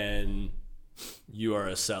 then you are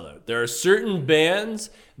a sellout. There are certain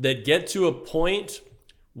bands that get to a point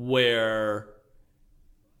where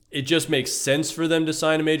it just makes sense for them to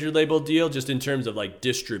sign a major label deal just in terms of like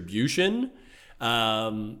distribution.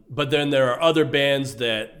 But then there are other bands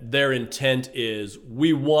that their intent is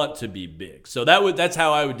we want to be big. So that's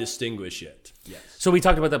how I would distinguish it. Yes. So we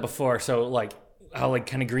talked about that before. So like how like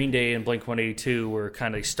kind of Green Day and Blink-182 were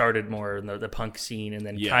kind of started more in the punk scene and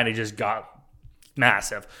then kind of just got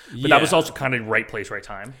massive. But that was also kind of right place, right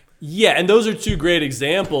time. Yeah, and those are two great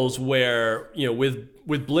examples where,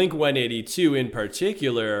 with Blink-182 in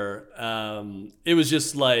particular, it was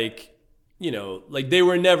just like, like they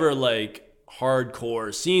were never like hardcore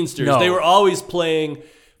scenesters. No. They were always playing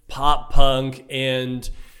pop punk, and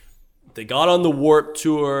they got on the Warped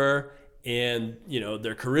Tour, and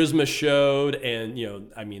their charisma showed, and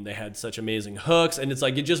they had such amazing hooks, and it's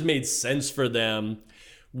like it just made sense for them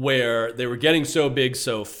where they were getting so big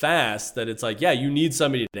so fast that it's like, you need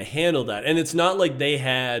somebody to handle that. And it's not like they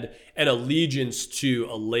had an allegiance to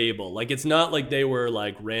a label. Like it's not like they were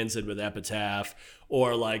like Rancid with Epitaph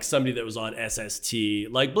or like somebody that was on SST.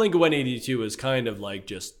 Like Blink-182 was kind of like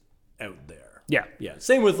just out there. Yeah. Yeah.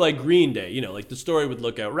 Same with like Green Day, like the story with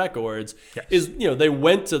Lookout Records is, they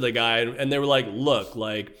went to the guy and they were like, look,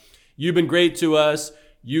 like you've been great to us.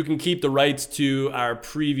 You can keep the rights to our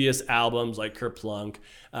previous albums like Kerplunk.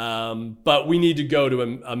 But we need to go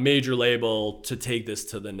to a major label to take this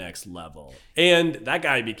to the next level. And that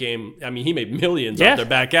guy he made millions off their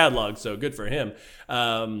back catalog. So good for him.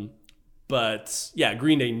 But yeah,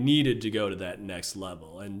 Green Day needed to go to that next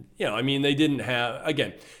level. And, they didn't have,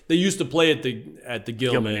 again, they used to play at the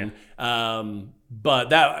Gilman. But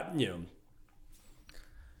that,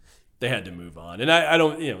 they had to move on. And I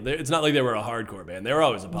don't, it's not like they were a hardcore band. They were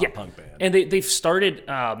always a pop-punk band. And they've started...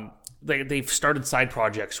 They've started side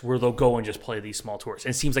projects where they'll go and just play these small tours.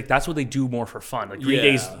 And it seems like that's what they do more for fun. Like Green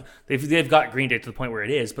Day's, they've got Green Day to the point where it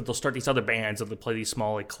is, but they'll start these other bands and they'll play these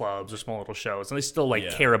small like clubs or small little shows, and they still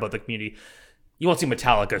care about the community. You won't see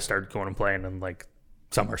Metallica start going and playing, and like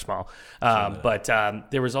some are small. But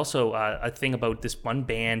there was also a thing about this one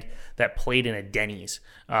band that played in a Denny's.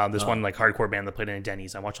 This one like hardcore band that played in a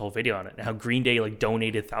Denny's. I watched a whole video on it. And how Green Day like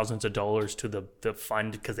donated thousands of dollars to the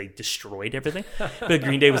fund because they destroyed everything. But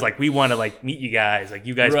Green Day was like, we want to like meet you guys. Like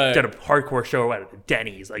you guys did a hardcore show at the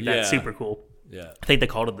Denny's. Like that's super cool. Yeah. I think they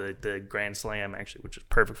called it the Grand Slam actually, which is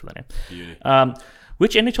perfect for the name. Beauty.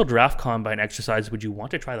 Which NHL draft combine exercise would you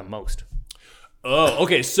want to try the most? Oh,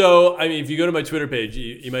 okay. So, if you go to my Twitter page,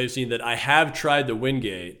 you might have seen that I have tried the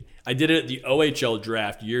Wingate. I did it at the OHL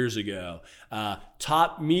draft years ago.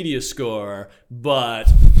 Top media score,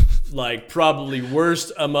 but like probably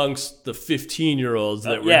worst amongst the 15-year-olds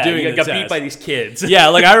that were doing the got beat by these kids. Yeah,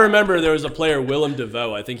 like I remember there was a player, Willem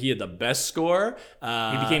DeVoe. I think he had the best score.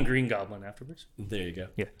 He became Green Goblin afterwards. There you go.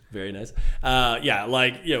 Yeah. Very nice. I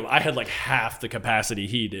had like half the capacity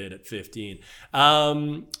he did at 15.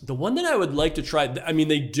 The one that I would like to try,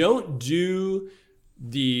 they don't do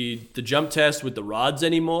the jump test with the rods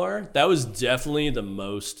anymore. That was definitely the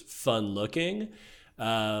most fun looking.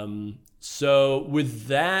 So with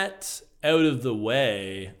that out of the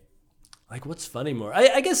way, like what's fun anymore?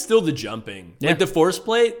 I guess still the jumping. Like the force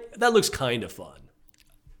plate, that looks kind of fun.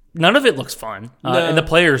 None of it looks fun. No. And the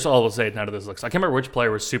players all will say none of this looks. I can't remember which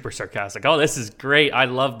player was super sarcastic. Oh, this is great. I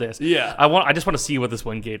love this. Yeah. I just want to see what this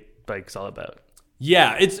Wingate bike's all about.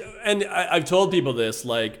 Yeah, I've told people this,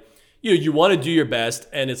 like, you want to do your best,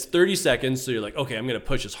 and it's 30 seconds, so you're like, okay, I'm going to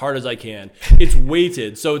push as hard as I can. It's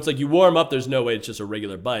weighted, so it's like you warm up, there's no way, it's just a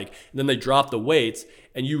regular bike. And then they drop the weights,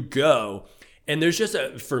 and you go. And there's just,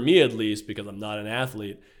 for me at least, because I'm not an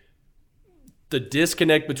athlete, the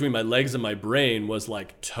disconnect between my legs and my brain was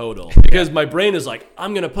like total. Because my brain is like,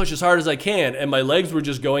 I'm going to push as hard as I can. And my legs were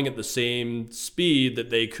just going at the same speed that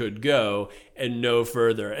they could go and no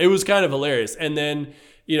further. It was kind of hilarious. And then,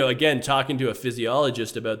 again, talking to a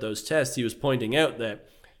physiologist about those tests, he was pointing out that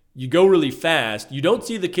you go really fast. You don't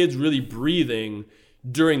see the kids really breathing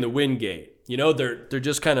during the Wingate. They're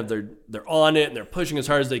just kind of, they're on it and they're pushing as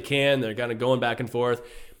hard as they can. They're kind of going back and forth.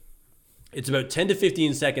 It's about 10 to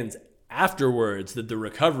 15 seconds afterwards that the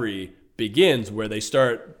recovery begins, where they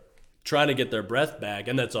start trying to get their breath back.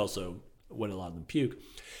 And that's also when a lot of them puke.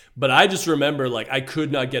 But I just remember, like, I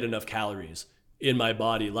could not get enough calories in my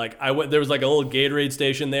body. Like there was like a little Gatorade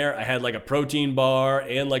station there. I had like a protein bar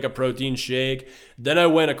and like a protein shake. Then I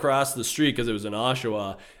went across the street, because it was in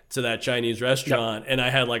Oshawa, to that Chinese restaurant, and I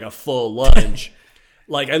had like a full lunch.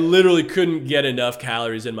 Like I literally couldn't get enough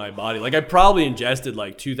calories in my body. Like I probably ingested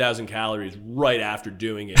like 2,000 calories right after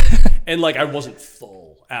doing it. And like I wasn't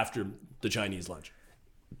full after the Chinese lunch.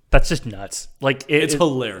 That's just nuts. Like it's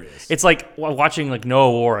hilarious. It's like watching like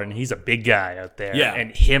Noah Warren. He's a big guy out there. Yeah.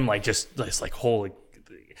 And him like just like holy,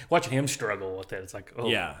 watching him struggle with it. It's like, oh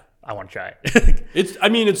yeah, I want to try it.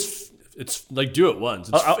 It's like, do it once.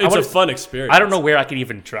 It's a fun experience. I don't know where I could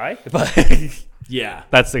even try, but yeah,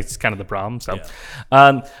 it's kind of the problem. So,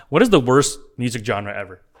 what is the worst music genre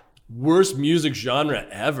ever? Worst music genre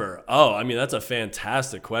ever? Oh, that's a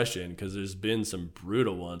fantastic question, because there's been some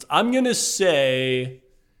brutal ones. I'm gonna say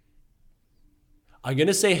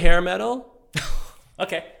hair metal.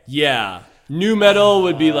 Okay. Yeah. Nu metal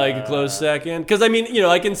would be like a close second. Because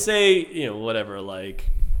I can say, whatever, like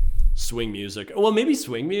swing music. Well, maybe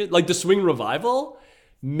swing music, like the swing revival.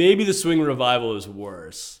 Maybe the swing revival is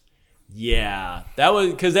worse. Yeah. That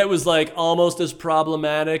was like almost as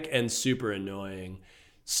problematic and super annoying.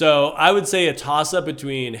 So I would say a toss up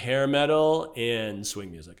between hair metal and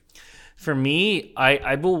swing music. For me,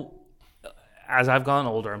 I will. As I've gotten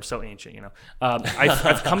older, I'm so ancient,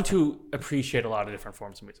 I've come to appreciate a lot of different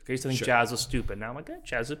forms of music. I used to think jazz was stupid. Now I'm like,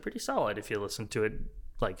 jazz is pretty solid if you listen to it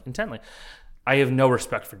like intently. I have no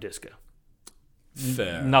respect for disco.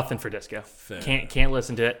 Fair. Nothing for disco. Fair. Can't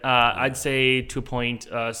listen to it. I'd say to a point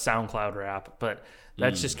SoundCloud rap, but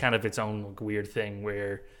that's just kind of its own weird thing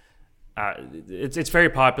where it's very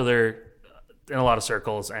popular in a lot of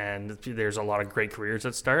circles, and there's a lot of great careers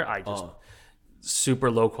that start. I just super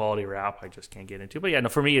low quality rap. I just can't get into. But yeah, no,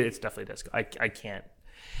 for me it's definitely disco. I can't.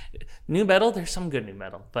 New metal, there's some good new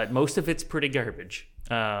metal, but most of it's pretty garbage.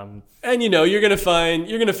 And you're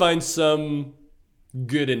gonna find some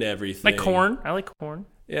good in everything. Like Korn. I like Korn.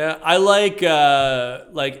 Yeah, I like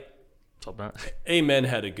Not. Amen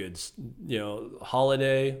had a good,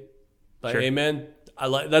 Holiday by Sure. Amen.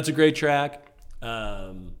 That's a great track.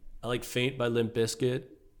 I like Faint by Limp Bizkit.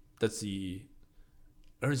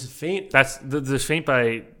 Or is it Faint? That's the Faint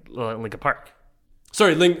by Linkin Park.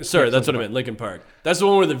 Sorry, that's what I meant. Linkin Park. That's the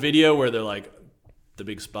one where the video where they're like the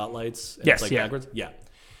big spotlights. And Yes, it's like yeah. backwards. Yeah.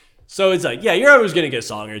 So it's like, you're always gonna get a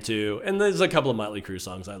song or two, and there's a couple of Motley Crue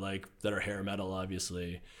songs I like that are hair metal,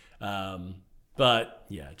 obviously. But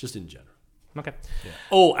yeah, just in general. Okay. Yeah.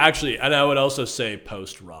 Oh, actually, and I would also say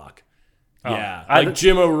post rock. Yeah, I- like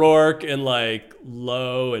Jim O'Rourke and like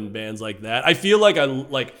Low and bands like that. I feel like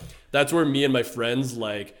that's where me and my friends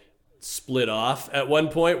split off at one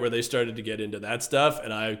point, where they started to get into that stuff,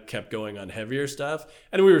 and I kept going on heavier stuff,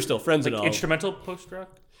 and we were still friends and all. Instrumental post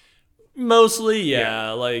rock. Mostly,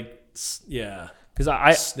 yeah. Because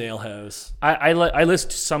I Snail House. I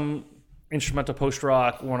list some instrumental post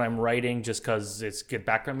rock when I'm writing just because it's good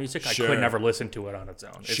background music. Sure. I could never listen to it on its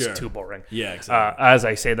own. It's Sure. too boring. Yeah, exactly. As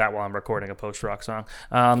I say that while I'm recording a post rock song.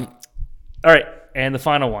 All right, and the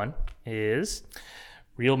final one is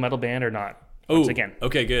real metal band or not. Once again.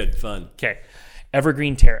 Okay, good, fun. Okay,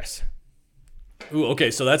 Evergreen Terrace. Ooh, okay,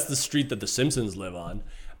 so that's the street that the Simpsons live on.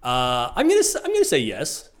 I'm gonna say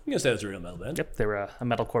yes. I'm gonna say that's a real metal band. Yep, they're a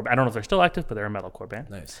metalcore band. I don't know if they're still active, but they're a metalcore band.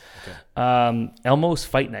 Nice. Okay. Elmo's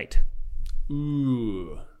Fight Night.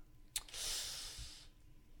 Ooh.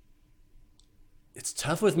 It's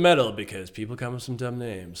tough with metal because people come with some dumb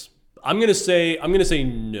names. I'm gonna say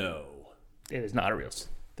no. It is not a real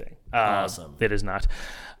thing. Awesome. It is not.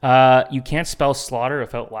 You can't spell slaughter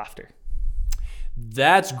without laughter.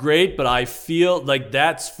 That's great, but I feel like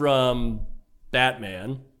that's from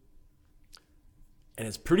Batman. And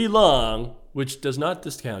it's pretty long, which does not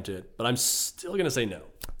discount it, but I'm still gonna say no.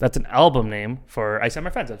 That's an album name for I Set My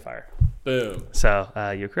Friends on Fire. Boom. So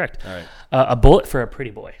you're correct. All right. A Bullet for a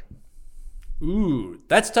Pretty Boy, Ooh,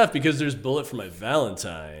 that's tough because there's Bullet for My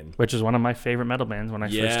Valentine. which is one of my favorite metal bands when I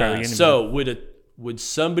first started Yeah. getting So would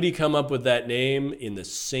somebody come up with that name in the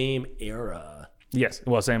same era? Yes.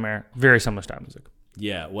 Well, same era. Very similar style music.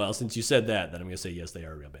 Yeah. Well, since you said that, then I'm gonna say yes, they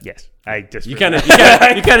are a real band. Yes. I just You kind of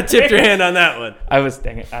tipped your hand on that one. I was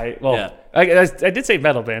dang it. Yeah. I did say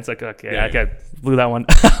metal bands. Like okay, Yeah, I got blew that one.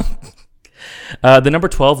 The number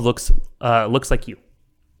 12 looks like you.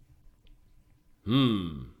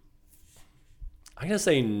 I'm gonna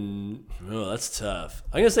say no. That's tough.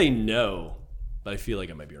 I'm gonna say no, but I feel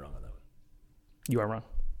like I might be wrong on that one. You are wrong.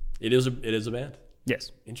 It is a band.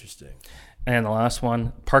 Yes. Interesting. And the last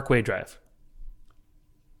one, Parkway Drive.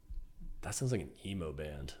 That sounds like an emo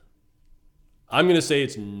band. I'm gonna say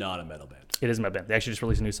it's not a metal band. It is my band. They actually just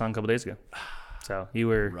released a new song a couple days ago. So you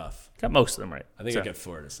were Rough. got most of them right. I think so, I got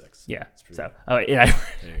 4 out of 6. Yeah. pretty So good. yeah,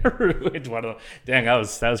 I ruined one of them. Dang, that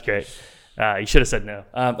was great. You should have said no.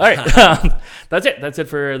 All right, that's it. That's it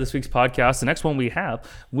for this week's podcast. The next one we have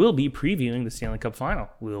will be previewing the Stanley Cup Final.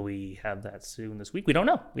 Will we have that soon this week? We don't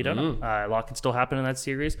know. know. A lot can still happen in that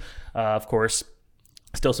series. Of course,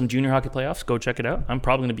 still some junior hockey playoffs. Go check it out. I'm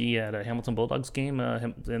probably going to be at a Hamilton Bulldogs game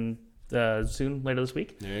soon, later this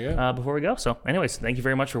week. There you go. Before we go. So anyways, thank you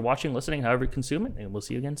very much for watching, listening, however you consume it, and we'll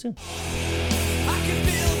see you again soon.